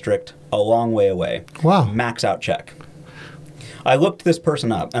outside the district, a long way away. Wow. Max out check. I looked this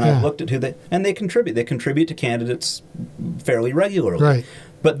person up, and I looked at and they contribute. They contribute to candidates fairly regularly. Right.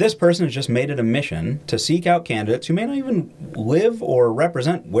 But this person has just made it a mission to seek out candidates who may not even live or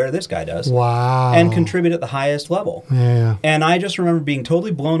represent where this guy does. Wow. And contribute at the highest level. Yeah. And I just remember being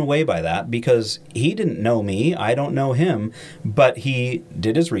totally blown away by that, because he didn't know me, I don't know him, but he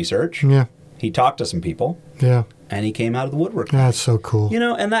did his research. Yeah. He talked to some people. Yeah. And he came out of the woodwork. That's so cool. You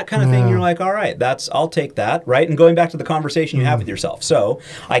know, and that kind of thing, you're like, all right, I'll take that, right? And going back to the conversation you have with yourself. So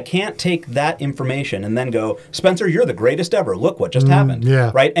I can't take that information and then go, Spencer, you're the greatest ever. Look what just happened.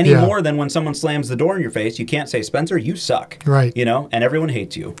 Yeah. Right? Any more than when someone slams the door in your face, you can't say, Spencer, you suck. Right. You know, and everyone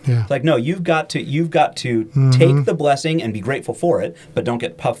hates you. Yeah. Like, no, you've got to take the blessing and be grateful for it, but don't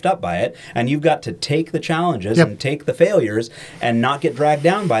get puffed up by it. And you've got to take the challenges and take the failures and not get dragged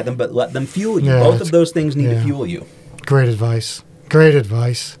down by them, but let them fuel you. Both of those things need to fuel you. Great advice. Great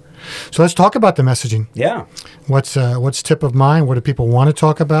advice. So let's talk about the messaging. Yeah. What's tip of mind? What do people want to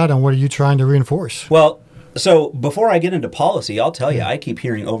talk about, and what are you trying to reinforce? Well, so before I get into policy, I'll tell you, I keep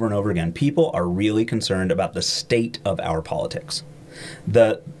hearing over and over again, people are really concerned about the state of our politics,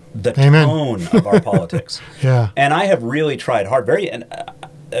 the tone of our politics. Yeah. And I have really tried hard,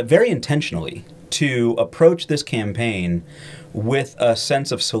 very intentionally, to approach this campaign with a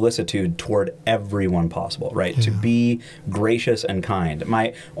sense of solicitude toward everyone possible, right? To be gracious and kind.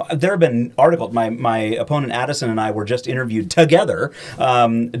 There have been articles. My opponent Addison and I were just interviewed together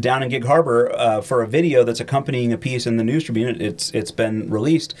down in Gig Harbor for a video that's accompanying a piece in the News Tribune. It's been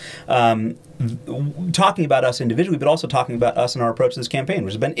released. Talking about us individually, but also talking about us and our approach to this campaign,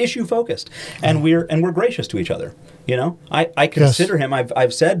 which has been issue focused, and we're gracious to each other. You know, I consider him.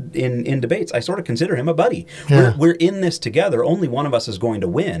 I've said in debates, I sort of consider him a buddy. Yeah. We're in this together. Only one of us is going to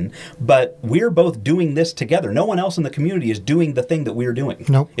win, but we're both doing this together. No one else in the community is doing the thing that we're doing.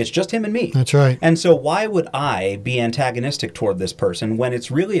 Nope. It's just him and me. That's right. And so why would I be antagonistic toward this person when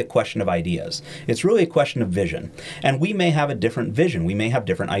it's really a question of ideas? It's really a question of vision. And we may have a different vision. We may have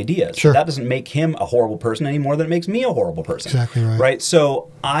different ideas. Sure. That doesn't make him a horrible person any more than it makes me a horrible person. Exactly right. Right?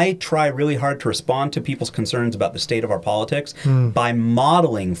 So I try really hard to respond to people's concerns about the state of our politics by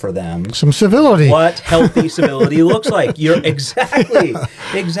modeling for them some civility. What healthy civility looks like. You're exactly.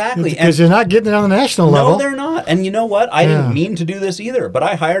 Because you're not getting it on the national level. No, they're not. And you know what? I didn't mean to do this either, but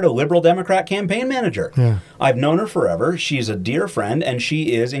I hired a liberal Democrat campaign manager. Yeah. I've known her forever. She's a dear friend, and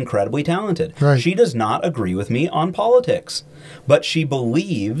she is incredibly talented. Right. She does not agree with me on politics, but she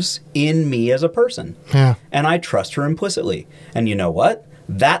believes in me as a person. Yeah. And I trust her implicitly. And you know what?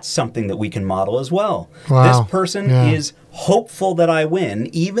 That's something that we can model as well. Wow. This person is hopeful that I win,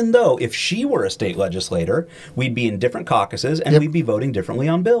 even though if she were a state legislator, we'd be in different caucuses and we'd be voting differently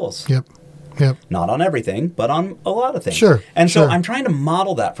on bills. Yep. Not on everything, but on a lot of things. Sure. And so I'm trying to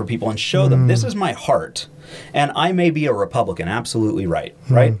model that for people and show them this is my heart. And I may be a Republican, absolutely right?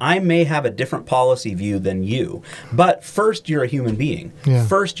 I may have a different policy view than you. But first, you're a human being. Yeah.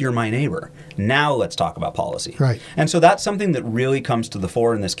 First, you're my neighbor. Now let's talk about policy. Right. And so that's something that really comes to the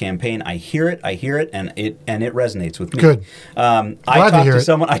fore in this campaign. I hear it, and it resonates with me. Good. I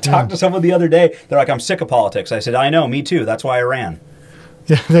talked to someone the other day. They're like, I'm sick of politics. I said, I know, me too. That's why I ran.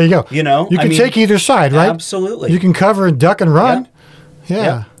 Yeah, there you go. You know, you can take either side, right? Absolutely. You can cover and duck and run.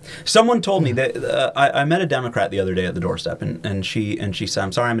 Yeah. Someone told me that I met a Democrat the other day at the doorstep, and she said,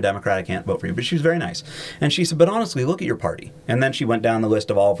 "I'm sorry, I'm a Democrat, I can't vote for you." But she was very nice, and she said, "But honestly, look at your party." And then she went down the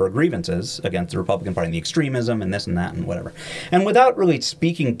list of all of her grievances against the Republican Party, and the extremism, and this and that, and whatever. And without really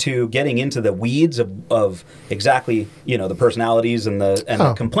getting into the weeds of exactly the personalities and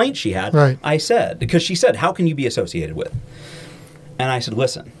the complaints she had, I said, because she said, "How can you be associated with?" And I said,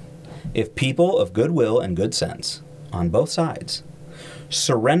 listen, if people of goodwill and good sense on both sides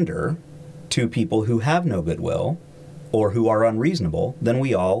surrender to people who have no goodwill or who are unreasonable, then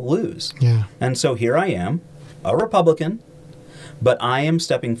we all lose. Yeah. And so here I am, a Republican, but I am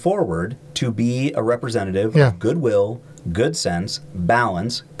stepping forward to be a representative of goodwill, good sense,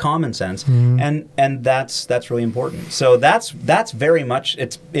 balance, common sense, and that's really important. So that's very much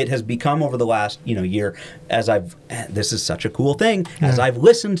it has become over the last year as this is such a cool thing as I've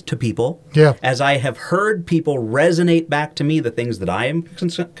listened to people, as I have heard people resonate back to me the things that I am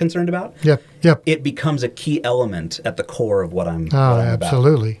concerned about. It becomes a key element at the core of what I'm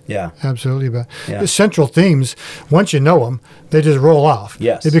absolutely about. Yeah, absolutely. But the central themes, once you know them, they just roll off.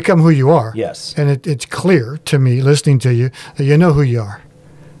 Yes, they become who you are. Yes, and it's clear to me listening to you that you know who you are.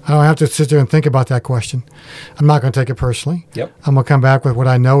 I don't have to sit there and think about that question. I'm not going to take it personally. I'm going to come back with what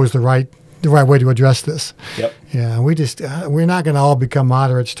I know is the right way to address this. Yeah, we're not going to all become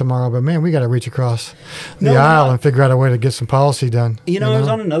moderates tomorrow, but man, we got to reach across the aisle and figure out a way to get some policy done. I was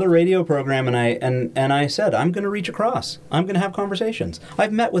on another radio program and I said, I'm going to reach across. I'm going to have conversations.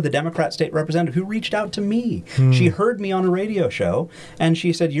 I've met with a Democrat state representative who reached out to me. She heard me on a radio show and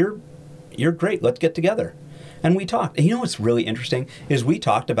she said, you're great. Let's get together. And we talked. And what's really interesting is we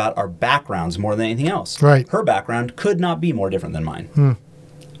talked about our backgrounds more than anything else. Right. Her background could not be more different than mine.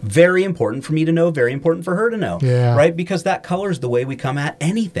 Very important for me to know, very important for her to know, Yeah. right? Because that colors the way we come at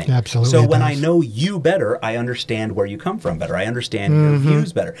anything. Absolutely, So it when I does. know you better, I understand where you come from better. I understand your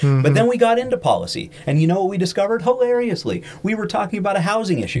views better. But then we got into policy, and you know what we discovered? Hilariously, we were talking about a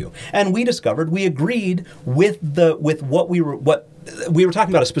housing issue, and we discovered we agreed with what we were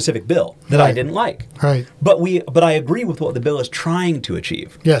talking about a specific bill that I Right. didn't like. Right. But I agree with what the bill is trying to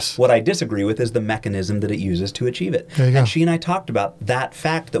achieve. Yes. What I disagree with is the mechanism that it uses to achieve it. There you go. And she and I talked about that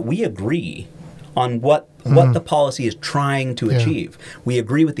fact that we agree on what the policy is trying to Yeah. achieve. We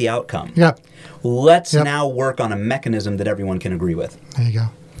agree with the outcome. Yep. Let's Yep. now work on a mechanism that everyone can agree with. There you go.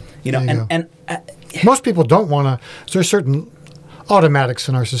 You know, There you and Most people don't want to. There's certain automatics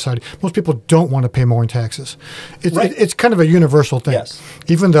in our society. Most people don't want to pay more in taxes. Right. It's kind of a universal thing. Yes.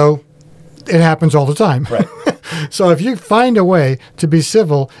 Even though it happens all the time. Right. So if you find a way to be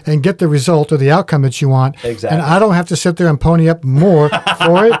civil and get the result or the outcome that you want, Exactly. and I don't have to sit there and pony up more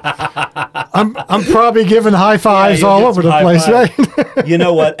for it, I'm probably giving high fives you'll all get over some the high place, fives. right? You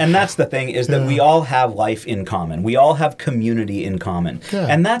know what? And that's the thing is that we all have life in common. We all have community in common. Yeah.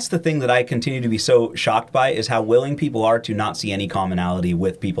 And that's the thing that I continue to be so shocked by is how willing people are to not see any commonality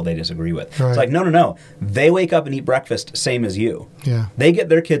with people they disagree with. Right. It's like, no. They wake up and eat breakfast, same as you. Yeah. They get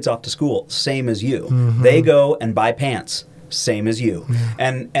their kids off to school, same as you. Mm-hmm. They go and buy pants, same as you.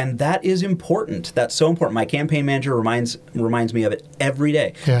 And that is important. That's so important. My campaign manager reminds me of it every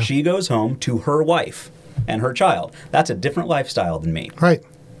day. Yeah. She goes home to her wife and her child. That's a different lifestyle than me. Right.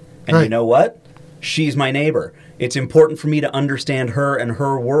 And Right. you know what? She's my neighbor. It's important for me to understand her and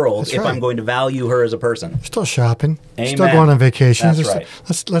her world That's if right. I'm going to value her as a person. Still shopping. Still Amen. going on vacations. That's right.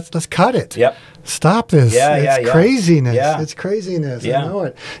 Let's cut it. Yep. Stop this. It's craziness. Yeah. It's craziness. Yeah. I know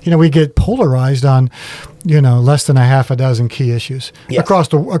it. We get polarized on, less than a half a dozen key issues Yes.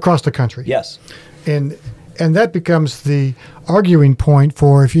 across the country. Yes. And that becomes the arguing point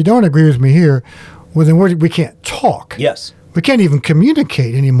for if you don't agree with me here, well then we can't talk. Yes. We can't even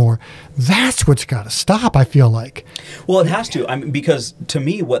communicate anymore. That's what's got to stop, I feel like. Well, it has to. I mean, because to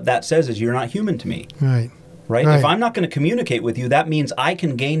me, what that says is you're not human to me. Right. Right? Right. If I'm not going to communicate with you, that means I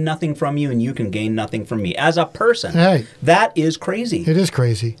can gain nothing from you and you can gain nothing from me. As a person, Right. that is crazy. It is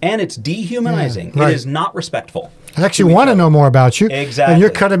crazy. And it's dehumanizing. Yeah, right. It is not respectful. I actually want to know more about you. Exactly. And you're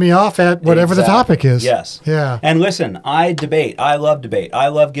cutting me off at whatever the topic is. Yes. Yeah. And listen, I debate. I love debate. I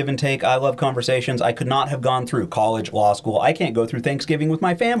love give and take. I love conversations. I could not have gone through college, law school. I can't go through Thanksgiving with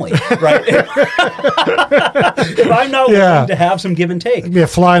my family, right? If I'm not willing to have some give and take. It'd be a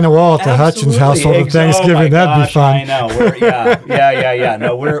fly on the wall at the Hutchins household at Thanksgiving. Oh my That'd gosh, be fun. I know. Yeah.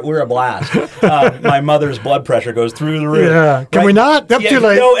 No, we're a blast. My mother's blood pressure goes through the roof. Yeah. Can right? we not? Yep, too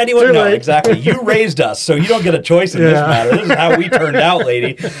late. No, anyone. Too No, late. exactly. You raised us, so you don't get a choice in this matter. This is how we turned out,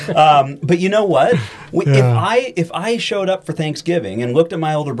 lady. But you know what? If I showed up for Thanksgiving and looked at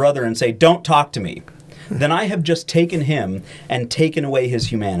my older brother and say, "Don't talk to me," then I have just taken him and taken away his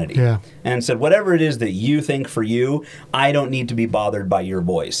humanity. Yeah. And said, whatever it is that you think for you, I don't need to be bothered by your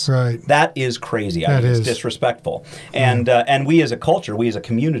voice. Right. That is crazy. I That think is. it's disrespectful. And we as a culture, we as a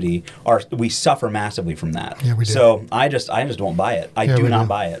community, we suffer massively from that. Yeah, we do. So I just won't buy it. I do not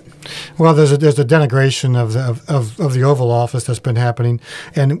buy it. Well, there's a denigration of the Oval Office that's been happening,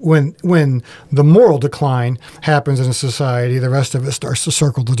 and when the moral decline happens in a society, the rest of it starts to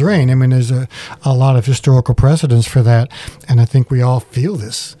circle the drain. I mean, there's a lot of historical precedents for that, and I think we all feel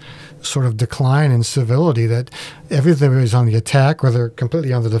this sort of decline in civility, that everybody's on the attack or they're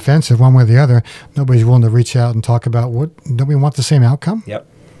completely on the defensive one way or the other. Nobody's willing to reach out and talk about don't we want the same outcome? Yep.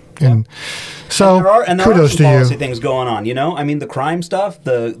 And so there are kudos some to policy you. things going on, I mean, the crime stuff,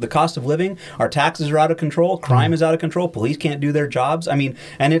 the cost of living, our taxes are out of control, crime is out of control, police can't do their jobs. I mean,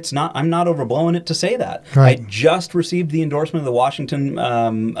 and I'm not overblowing it to say that. Right. I just received the endorsement of the Washington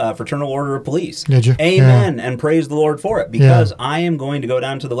Fraternal Order of Police. Did you? Amen, and praise the Lord for it, because I am going to go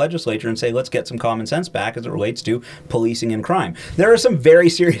down to the legislature and say, let's get some common sense back as it relates to policing and crime. There are some very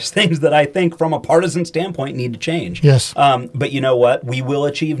serious things that I think from a partisan standpoint need to change. Yes. But you know what? We will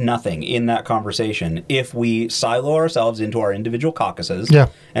achieve nothing in that conversation if we silo ourselves into our individual caucuses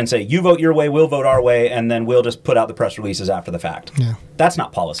and say, you vote your way, we'll vote our way, and then we'll just put out the press releases after the fact. Yeah. That's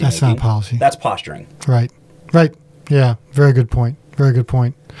not policy That's making. not policy. That's posturing. Right. Yeah. Very good point.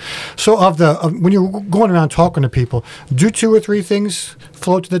 So when you're going around talking to people, do 2 or 3 things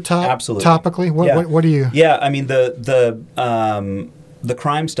float to the top? Absolutely. Topically? What do you? Yeah, I mean, the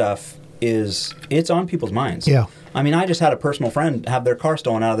crime stuff it's on people's minds. Yeah. I mean, I just had a personal friend have their car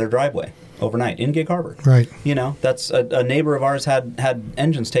stolen out of their driveway overnight in Gig Harbor. Right. That's a neighbor of ours had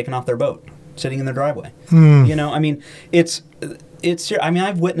engines taken off their boat sitting in their driveway. I mean, it's I mean,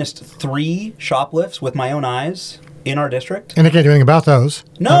 I've witnessed 3 shoplifts with my own eyes in our district. And they can't do anything about those.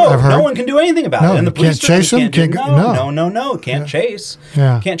 No, I've heard. no one can do anything about it. And the police can't chase them. Can't chase.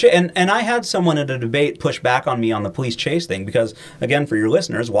 Can't chase. And I had someone at a debate push back on me on the police chase thing because, again, for your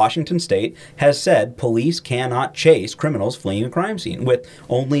listeners, Washington State has said police cannot chase criminals fleeing a crime scene, with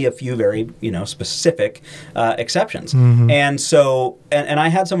only a few very specific exceptions. And so, and I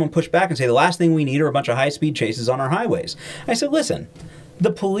had someone push back and say the last thing we need are a bunch of high-speed chases on our highways. I said, listen.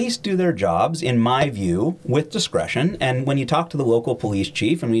 The police do their jobs, in my view, with discretion. And when you talk to the local police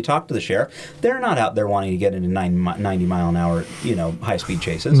chief and when you talk to the sheriff, they're not out there wanting to get into 90-mile-an-hour, high-speed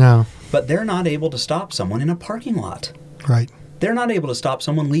chases. No. But they're not able to stop someone in a parking lot. Right. They're not able to stop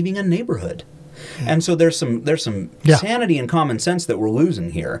someone leaving a neighborhood. And so there's some sanity and common sense that we're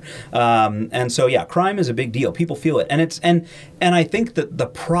losing here. And so crime is a big deal. People feel it, and I think that the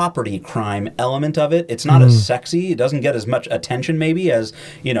property crime element of it, it's not as sexy. It doesn't get as much attention maybe as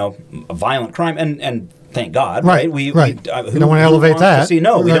a violent crime. And thank God, right? We don't want to elevate that. We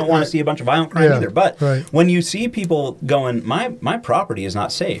don't want to see a bunch of violent crime either. But when you see people going, my property is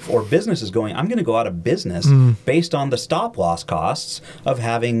not safe, or business is going, I'm going to go out of business based on the stop loss costs of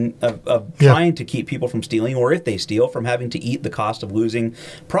having trying to keep people from stealing, or if they steal, from having to eat the cost of losing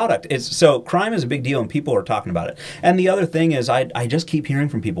product. So crime is a big deal, and people are talking about it. And the other thing is, I just keep hearing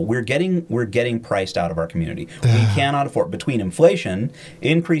from people, we're getting priced out of our community. We cannot afford, between inflation,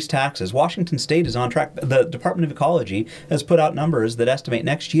 increased taxes. Washington State is on track. The Department of Ecology has put out numbers that estimate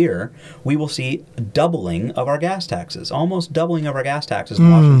next year we will see doubling of our gas taxes, almost doubling of our gas taxes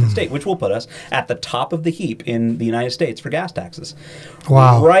in Washington State, which will put us at the top of the heap in the United States for gas taxes.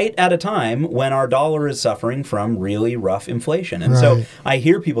 Wow. Right at a time when our dollar is suffering from really rough inflation. And so I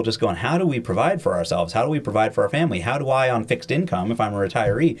hear people just going, how do we provide for ourselves? How do we provide for our family? How do I, on fixed income, if I'm a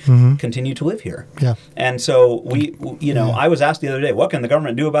retiree, continue to live here? Yeah. And so I was asked the other day, what can the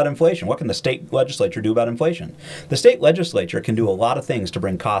government do about inflation? What can the state legislature do about inflation? The state legislature can do a lot of things to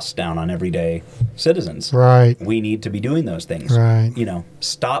bring costs down on everyday citizens. Right. We need to be doing those things. Right.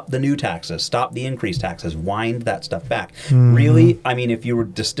 Stop the new taxes, stop the increased taxes, wind that stuff back. Really, I mean, if you were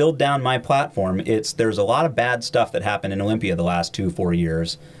distilled down my platform, there's a lot of bad stuff that happened in Olympia the last 2-4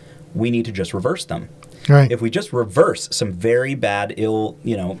 years. We need to just reverse them. Right. If we just reverse some very bad, ill-cited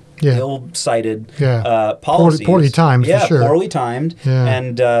policies, poorly timed, for sure. poorly timed,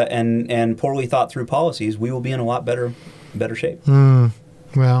 and poorly thought through policies, we will be in a lot better shape.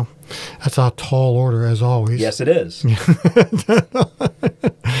 Well, that's a tall order, as always. Yes, it is.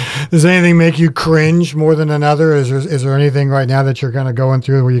 Does anything make you cringe more than another? Is there anything right now that you're kind of going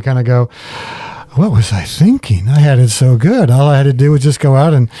through where you kind of go, what was I thinking? I had it so good. All I had to do was just go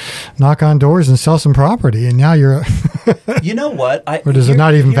out and knock on doors and sell some property, and now you're. You know what? Or does it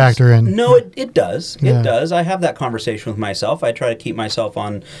not even factor in? No, it does. Yeah. It does. I have that conversation with myself. I try to keep myself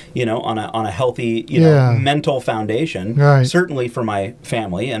on a healthy, mental foundation. Right. Certainly for my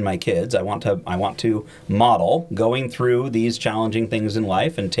family and my kids, I want to model going through these challenging things in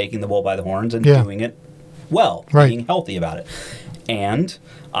life and taking the bull by the horns and doing it well, being healthy about it. And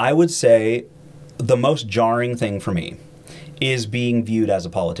I would say, the most jarring thing for me is being viewed as a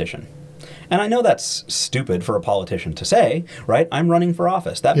politician. And I know that's stupid for a politician to say, right? I'm running for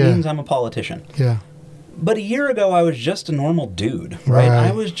office. That means I'm a politician. Yeah. But a year ago, I was just a normal dude, right?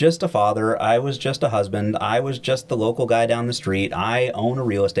 I was just a father. I was just a husband. I was just the local guy down the street. I own a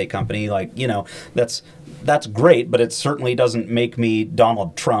real estate company. That's great, but it certainly doesn't make me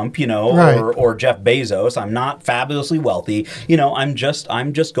Donald Trump, or Jeff Bezos. I'm not fabulously wealthy. I'm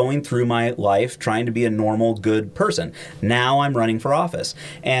just going through my life trying to be a normal, good person. Now I'm running for office.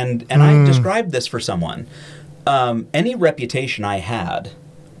 And I described this for someone. Any reputation I had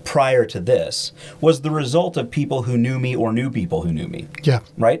prior to this was the result of people who knew me or knew people who knew me. Yeah.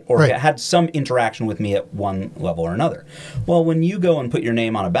 Right? Or had some interaction with me at one level or another. Well, when you go and put your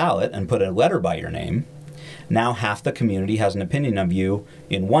name on a ballot and put a letter by your name, now half the community has an opinion of you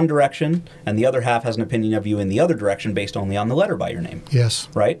in one direction, and the other half has an opinion of you in the other direction based only on the letter by your name. Yes.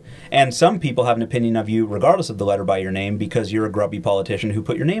 Right? And some people have an opinion of you regardless of the letter by your name because you're a grubby politician who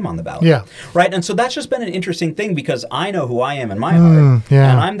put your name on the ballot. Yeah. Right? And so that's just been an interesting thing because I know who I am in my heart. Yeah.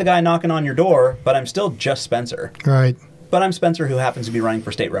 And I'm the guy knocking on your door, but I'm still just Spencer. Right. But I'm Spencer who happens to be running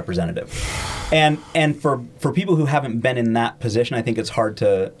for state representative. And for people who haven't been in that position, I think it's hard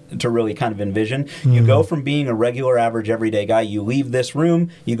to really kind of envision. You go from being a regular, average, everyday guy, you leave this room,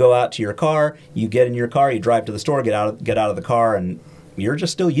 you go out to your car, you get in your car, you drive to the store, get out of the car, and you're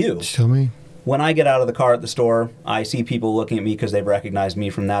just still you. Still me. When I get out of the car at the store, I see people looking at me because they've recognized me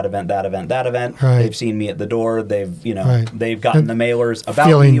from that event. Right. They've seen me at the door. They've gotten the mailers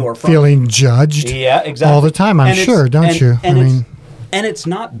about me or from feeling judged. Yeah, exactly. All the time, I'm sure, don't you? And it's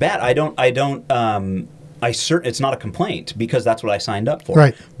not bad. I don't it's not a complaint because that's what I signed up for.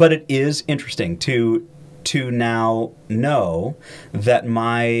 Right. But it is interesting to now know that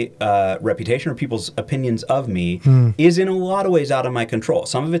my reputation or people's opinions of me is in a lot of ways out of my control.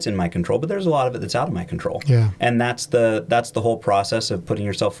 Some of it's in my control, but there's a lot of it that's out of my control. Yeah. And that's the whole process of putting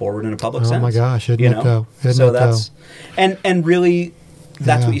yourself forward in a public sense. Oh my gosh, isn't it though? And really,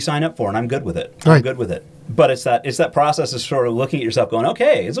 that's what you sign up for, and I'm good with it. I'm good with it. But it's that process of sort of looking at yourself going,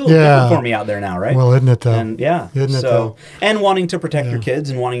 okay, it's a little different for me out there now, right? Well, isn't it though? And isn't it though? And wanting to protect your kids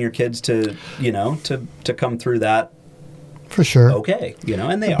and wanting your kids to, to come through that. For sure. Okay,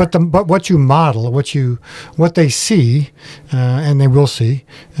 and they are. But what you model, what they see, and they will see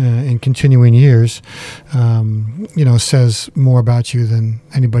in continuing years, says more about you than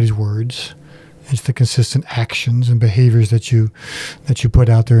anybody's words. It's the consistent actions and behaviors that you put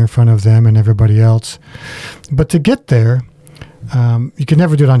out there in front of them and everybody else. But to get there, you can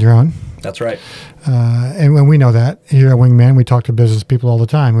never do it on your own. That's right. And when we know that here at Wingman, we talk to business people all the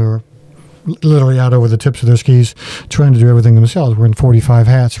time. We were literally out over the tips of their skis trying to do everything themselves. We're in 45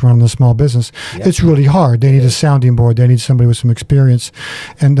 hats running a small business. Yep. It's really hard. They need a sounding board. They need somebody with some experience.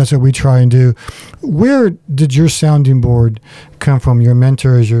 And that's what we try and do. Where did your sounding board come from? Your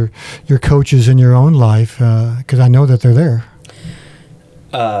mentors, your coaches in your own life? Because I know that they're there.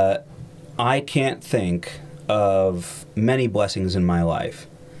 I can't think of many blessings in my life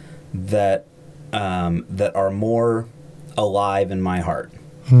that are more alive in my heart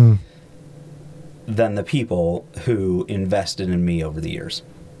than the people who invested in me over the years.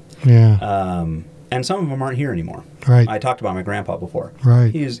 Yeah. And some of them aren't here anymore. Right. I talked about my grandpa before.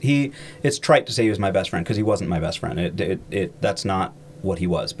 Right. It's trite to say he was my best friend because he wasn't my best friend. That's not what he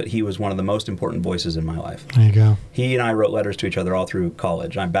was. But he was one of the most important voices in my life. There you go. He and I wrote letters to each other all through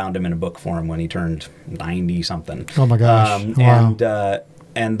college. I bound him in a book form when he turned 90-something. Oh, my gosh. Wow.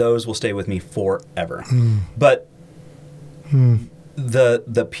 And those will stay with me forever. But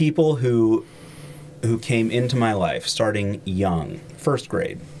the people who came into my life starting young, first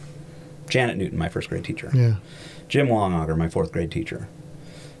grade. Janet Newton, my first grade teacher. Yeah. Jim Longauger, my fourth grade teacher.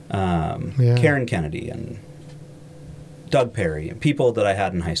 Karen Kennedy and Doug Perry, and people that I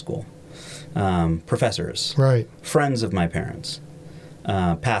had in high school. Professors. Right. Friends of my parents.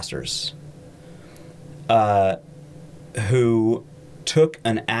 Pastors. Who took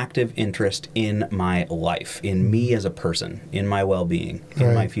an active interest in my life, in me as a person, in my well-being,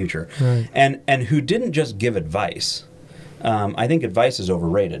 in my future, and who didn't just give advice. I think advice is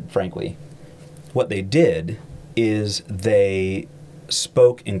overrated, frankly. What they did is they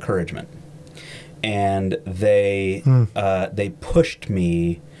spoke encouragement, and they pushed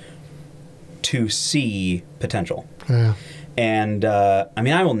me to see potential. Yeah. And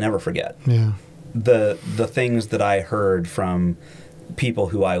I will never forget the things that I heard from people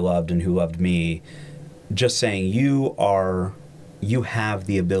who I loved and who loved me, just saying, you have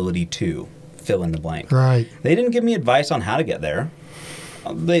the ability to fill in the blank. Right. They didn't give me advice on how to get there.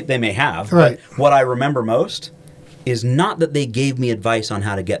 They may have. Right. But what I remember most is not that they gave me advice on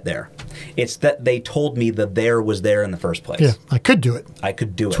how to get there. It's that they told me that there was there in the first place. Yeah, I could do it. I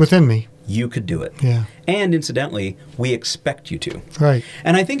could do it. It's within me. You could do it. Yeah. And incidentally, we expect you to. Right.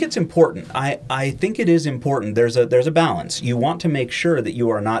 And I think it's important. I think it is important. There's a balance. You want to make sure that you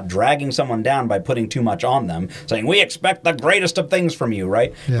are not dragging someone down by putting too much on them, saying, we expect the greatest of things from you,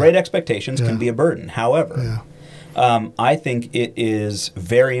 right? Yeah. Great expectations can be a burden. However, I think it is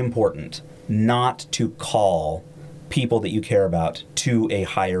very important not to call people that you care about to a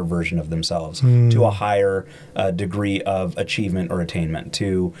higher version of themselves, to a higher degree of achievement or attainment,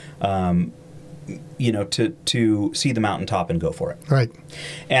 to see the mountaintop and go for it. Right.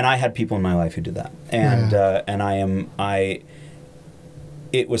 And I had people in my life who did that. And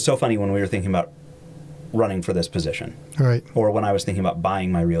it was so funny when we were thinking about running for this position. Right. Or when I was thinking about buying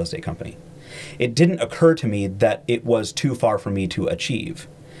my real estate company. It didn't occur to me that it was too far for me to achieve.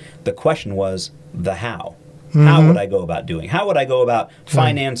 The question was the how. How would I go about doing? How would I go about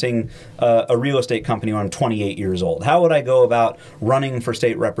financing a real estate company when I'm 28 years old? How would I go about running for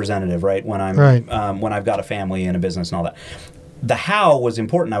state representative, right? When when I've got a family and a business and all that. The how was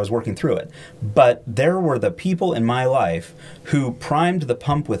important. I was working through it. But there were the people in my life who primed the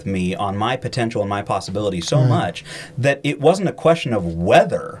pump with me on my potential and my possibility so much that it wasn't a question of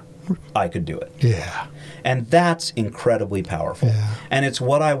whether I could do it. Yeah. And that's incredibly powerful. Yeah. And it's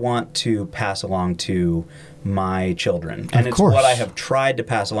what I want to pass along to my children. And it's course. what I have tried to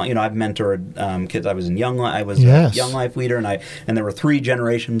pass along. I've mentored kids. I was a Young Life leader, and there were 3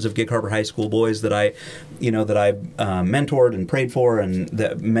 generations of Gig Harbor High School boys that I mentored and prayed for, and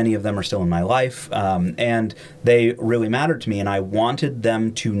that many of them are still in my life. And they really mattered to me, and I wanted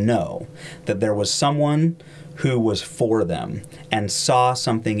them to know that there was someone who was for them and saw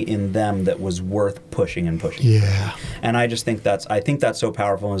something in them that was worth pushing and pushing. Yeah. And I just think that's so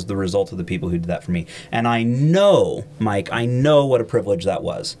powerful as the result of the people who did that for me. And I know, Mike, what a privilege that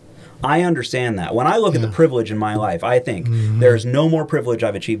was. I understand that. When I look at the privilege in my life, I think there's no more privilege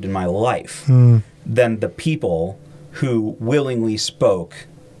I've achieved in my life than the people who willingly spoke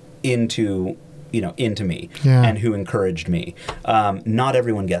into me and who encouraged me. Not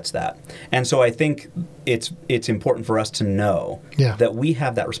everyone gets that. And so I think it's important for us to know that we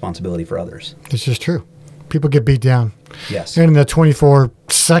have that responsibility for others. This is true. People get beat down. Yes. And in the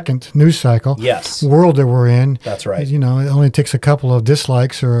 24-second news cycle world that we're in, that's right. It only takes a couple of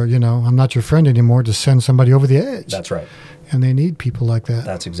dislikes or, I'm not your friend anymore to send somebody over the edge. That's right. And they need people like that.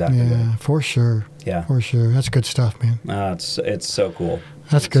 That's exactly right. Yeah, for sure. Yeah. For sure. That's good stuff, man. It's so cool.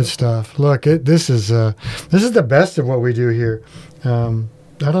 That's good stuff. Look, this is the best of what we do here.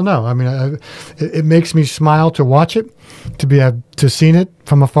 I don't know. I mean, it makes me smile to watch it, to seen it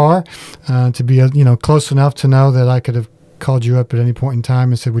from afar, to be close enough to know that I could have called you up at any point in time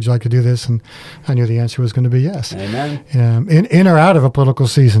and said, "Would you like to do this?" And I knew the answer was going to be yes. Amen. In or out of a political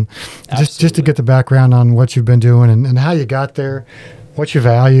season, just to get the background on what you've been doing and how you got there, what you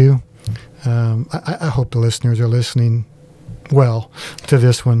value. I hope the listeners are listening well to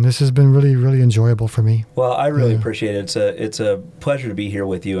this one. This has been really, really enjoyable for me. Well, I really appreciate it. It's a pleasure to be here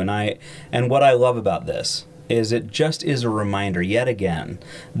with you. And what I love about this is it just is a reminder yet again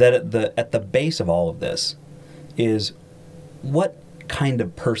that at the base of all of this is what kind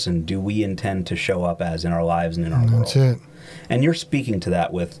of person do we intend to show up as in our lives and in our world. That's it. And you're speaking to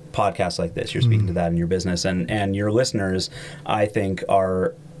that with podcasts like this. You're speaking to that in your business, and your listeners, I think,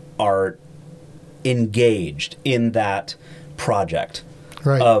 are engaged in that project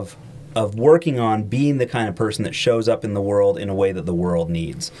of working on being the kind of person that shows up in the world in a way that the world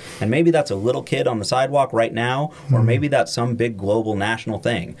needs. And maybe that's a little kid on the sidewalk right now, or maybe that's some big global national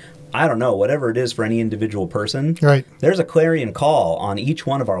thing. I don't know, whatever it is for any individual person, there's a clarion call on each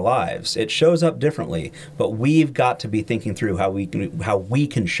one of our lives. It shows up differently, but we've got to be thinking through how we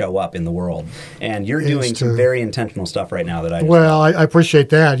can show up in the world. And you're doing some very intentional stuff right now that I just I appreciate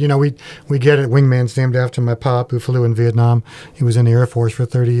that. We get it. Wingman's named after my pop, who flew in Vietnam. He was in the Air Force for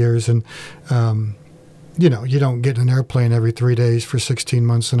 30 years, and you don't get in an airplane every 3 days for 16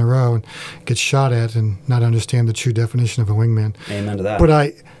 months in a row and get shot at and not understand the true definition of a wingman. Amen to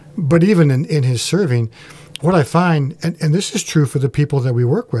that. But even in his serving, what I find, and this is true for the people that we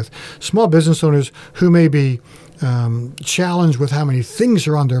work with, small business owners who may be challenged with how many things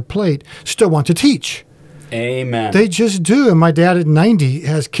are on their plate, still want to teach. Amen. They just do. And my dad at 90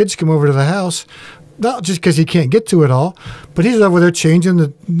 has kids come over to the house, not just because he can't get to it all, but he's over there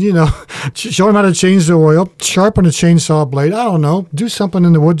changing show him how to change the oil, sharpen a chainsaw blade, I don't know, do something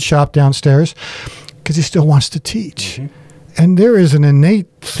in the wood shop downstairs, because he still wants to teach. Mm-hmm. And there is an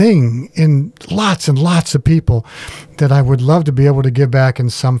innate thing in lots and lots of people that I would love to be able to give back in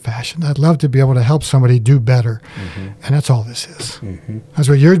some fashion. I'd love to be able to help somebody do better. Mm-hmm. And that's all this is. Mm-hmm. That's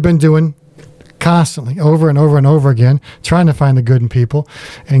what you've been doing constantly, over and over and over again, trying to find the good in people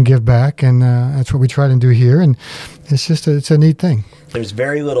and give back. And that's what we try to do here. And it's just it's a neat thing. There's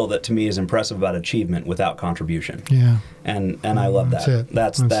very little that to me is impressive about achievement without contribution. Yeah. And I love that.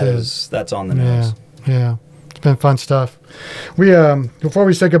 That's That's on the nose. Yeah. Been fun stuff. We before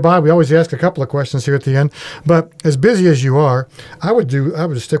we say goodbye, we always ask a couple of questions here at the end. But as busy as you are, I would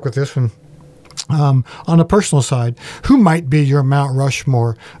stick with this one. On a personal side, who might be your Mount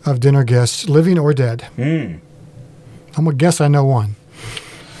Rushmore of dinner guests, living or dead? I'm gonna guess I know one,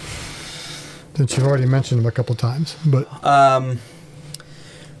 since you've already mentioned him a couple of times. But I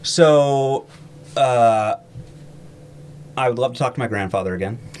would love to talk to my grandfather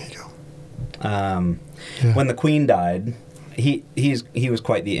again. There you go. When the Queen died, he was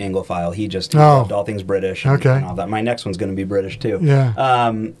quite the Anglophile. He loved all things British and all that. My next one's going to be British too.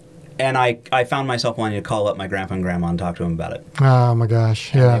 Yeah. And I found myself wanting to call up my grandpa and grandma and talk to them about it. Oh my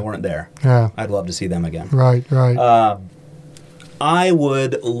gosh! And they weren't there. Yeah. I'd love to see them again. Right. I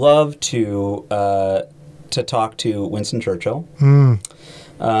would love to talk to Winston Churchill.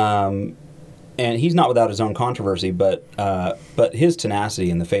 And he's not without his own controversy, but his tenacity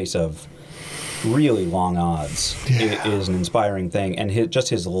in the face of really long odds is an inspiring thing, and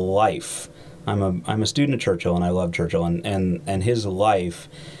his life. I'm a student at Churchill, and I love Churchill, and his life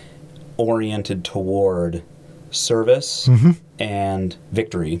oriented toward service and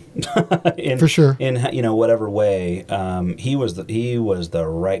victory. For sure. In whatever way, he was the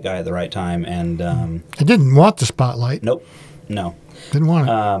right guy at the right time, and he didn't want the spotlight. Nope, no. Didn't want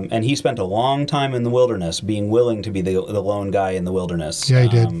it. And he spent a long time in the wilderness, being willing to be the lone guy in the wilderness. Yeah, he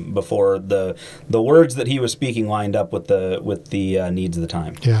did. Before the words that he was speaking lined up with the needs of the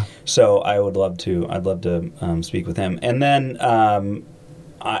time. Yeah. So I'd love to speak with him. And then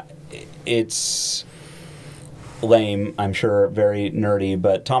it's lame, I'm sure, very nerdy,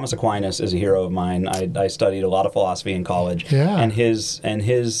 but Thomas Aquinas is a hero of mine. I studied a lot of philosophy in college. Yeah. And his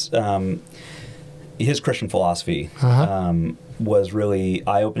Christian philosophy was really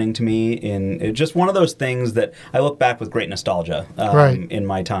eye-opening to me. It's just one of those things that I look back with great nostalgia in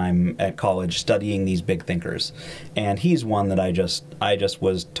my time at college studying these big thinkers. And he's one that I just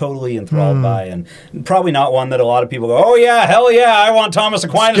was totally enthralled by, and probably not one that a lot of people go, oh yeah, hell yeah, I want Thomas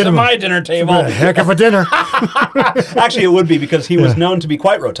Aquinas at my dinner table. A heck of a dinner. Actually, it would be, because he was known to be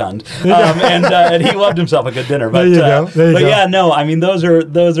quite rotund, and he loved himself a good dinner. But, there you go. Yeah, no, I mean, those are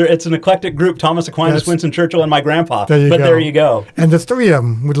it's an eclectic group: Thomas Aquinas, Winston Churchill, and my grandpa. There you go. And the three of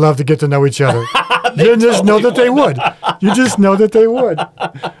them would love to get to know each other. You just know that they would. You just know that they would.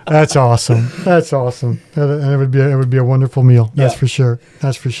 That's awesome. That's awesome. And it would be a wonderful meal. That's for sure.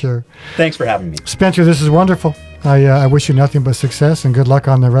 That's for sure. Thanks for having me, Spencer. This is wonderful. I wish you nothing but success and good luck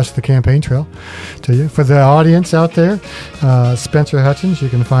on the rest of the campaign trail to you. For the audience out there, Spencer Hutchins, you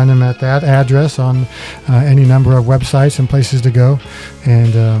can find him at that address on any number of websites and places to go.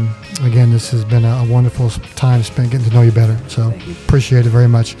 And again, this has been a wonderful time spent getting to know you better. So appreciate it very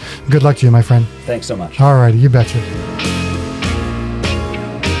much. Good luck to you, my friend. Thanks so much. All righty, you betcha.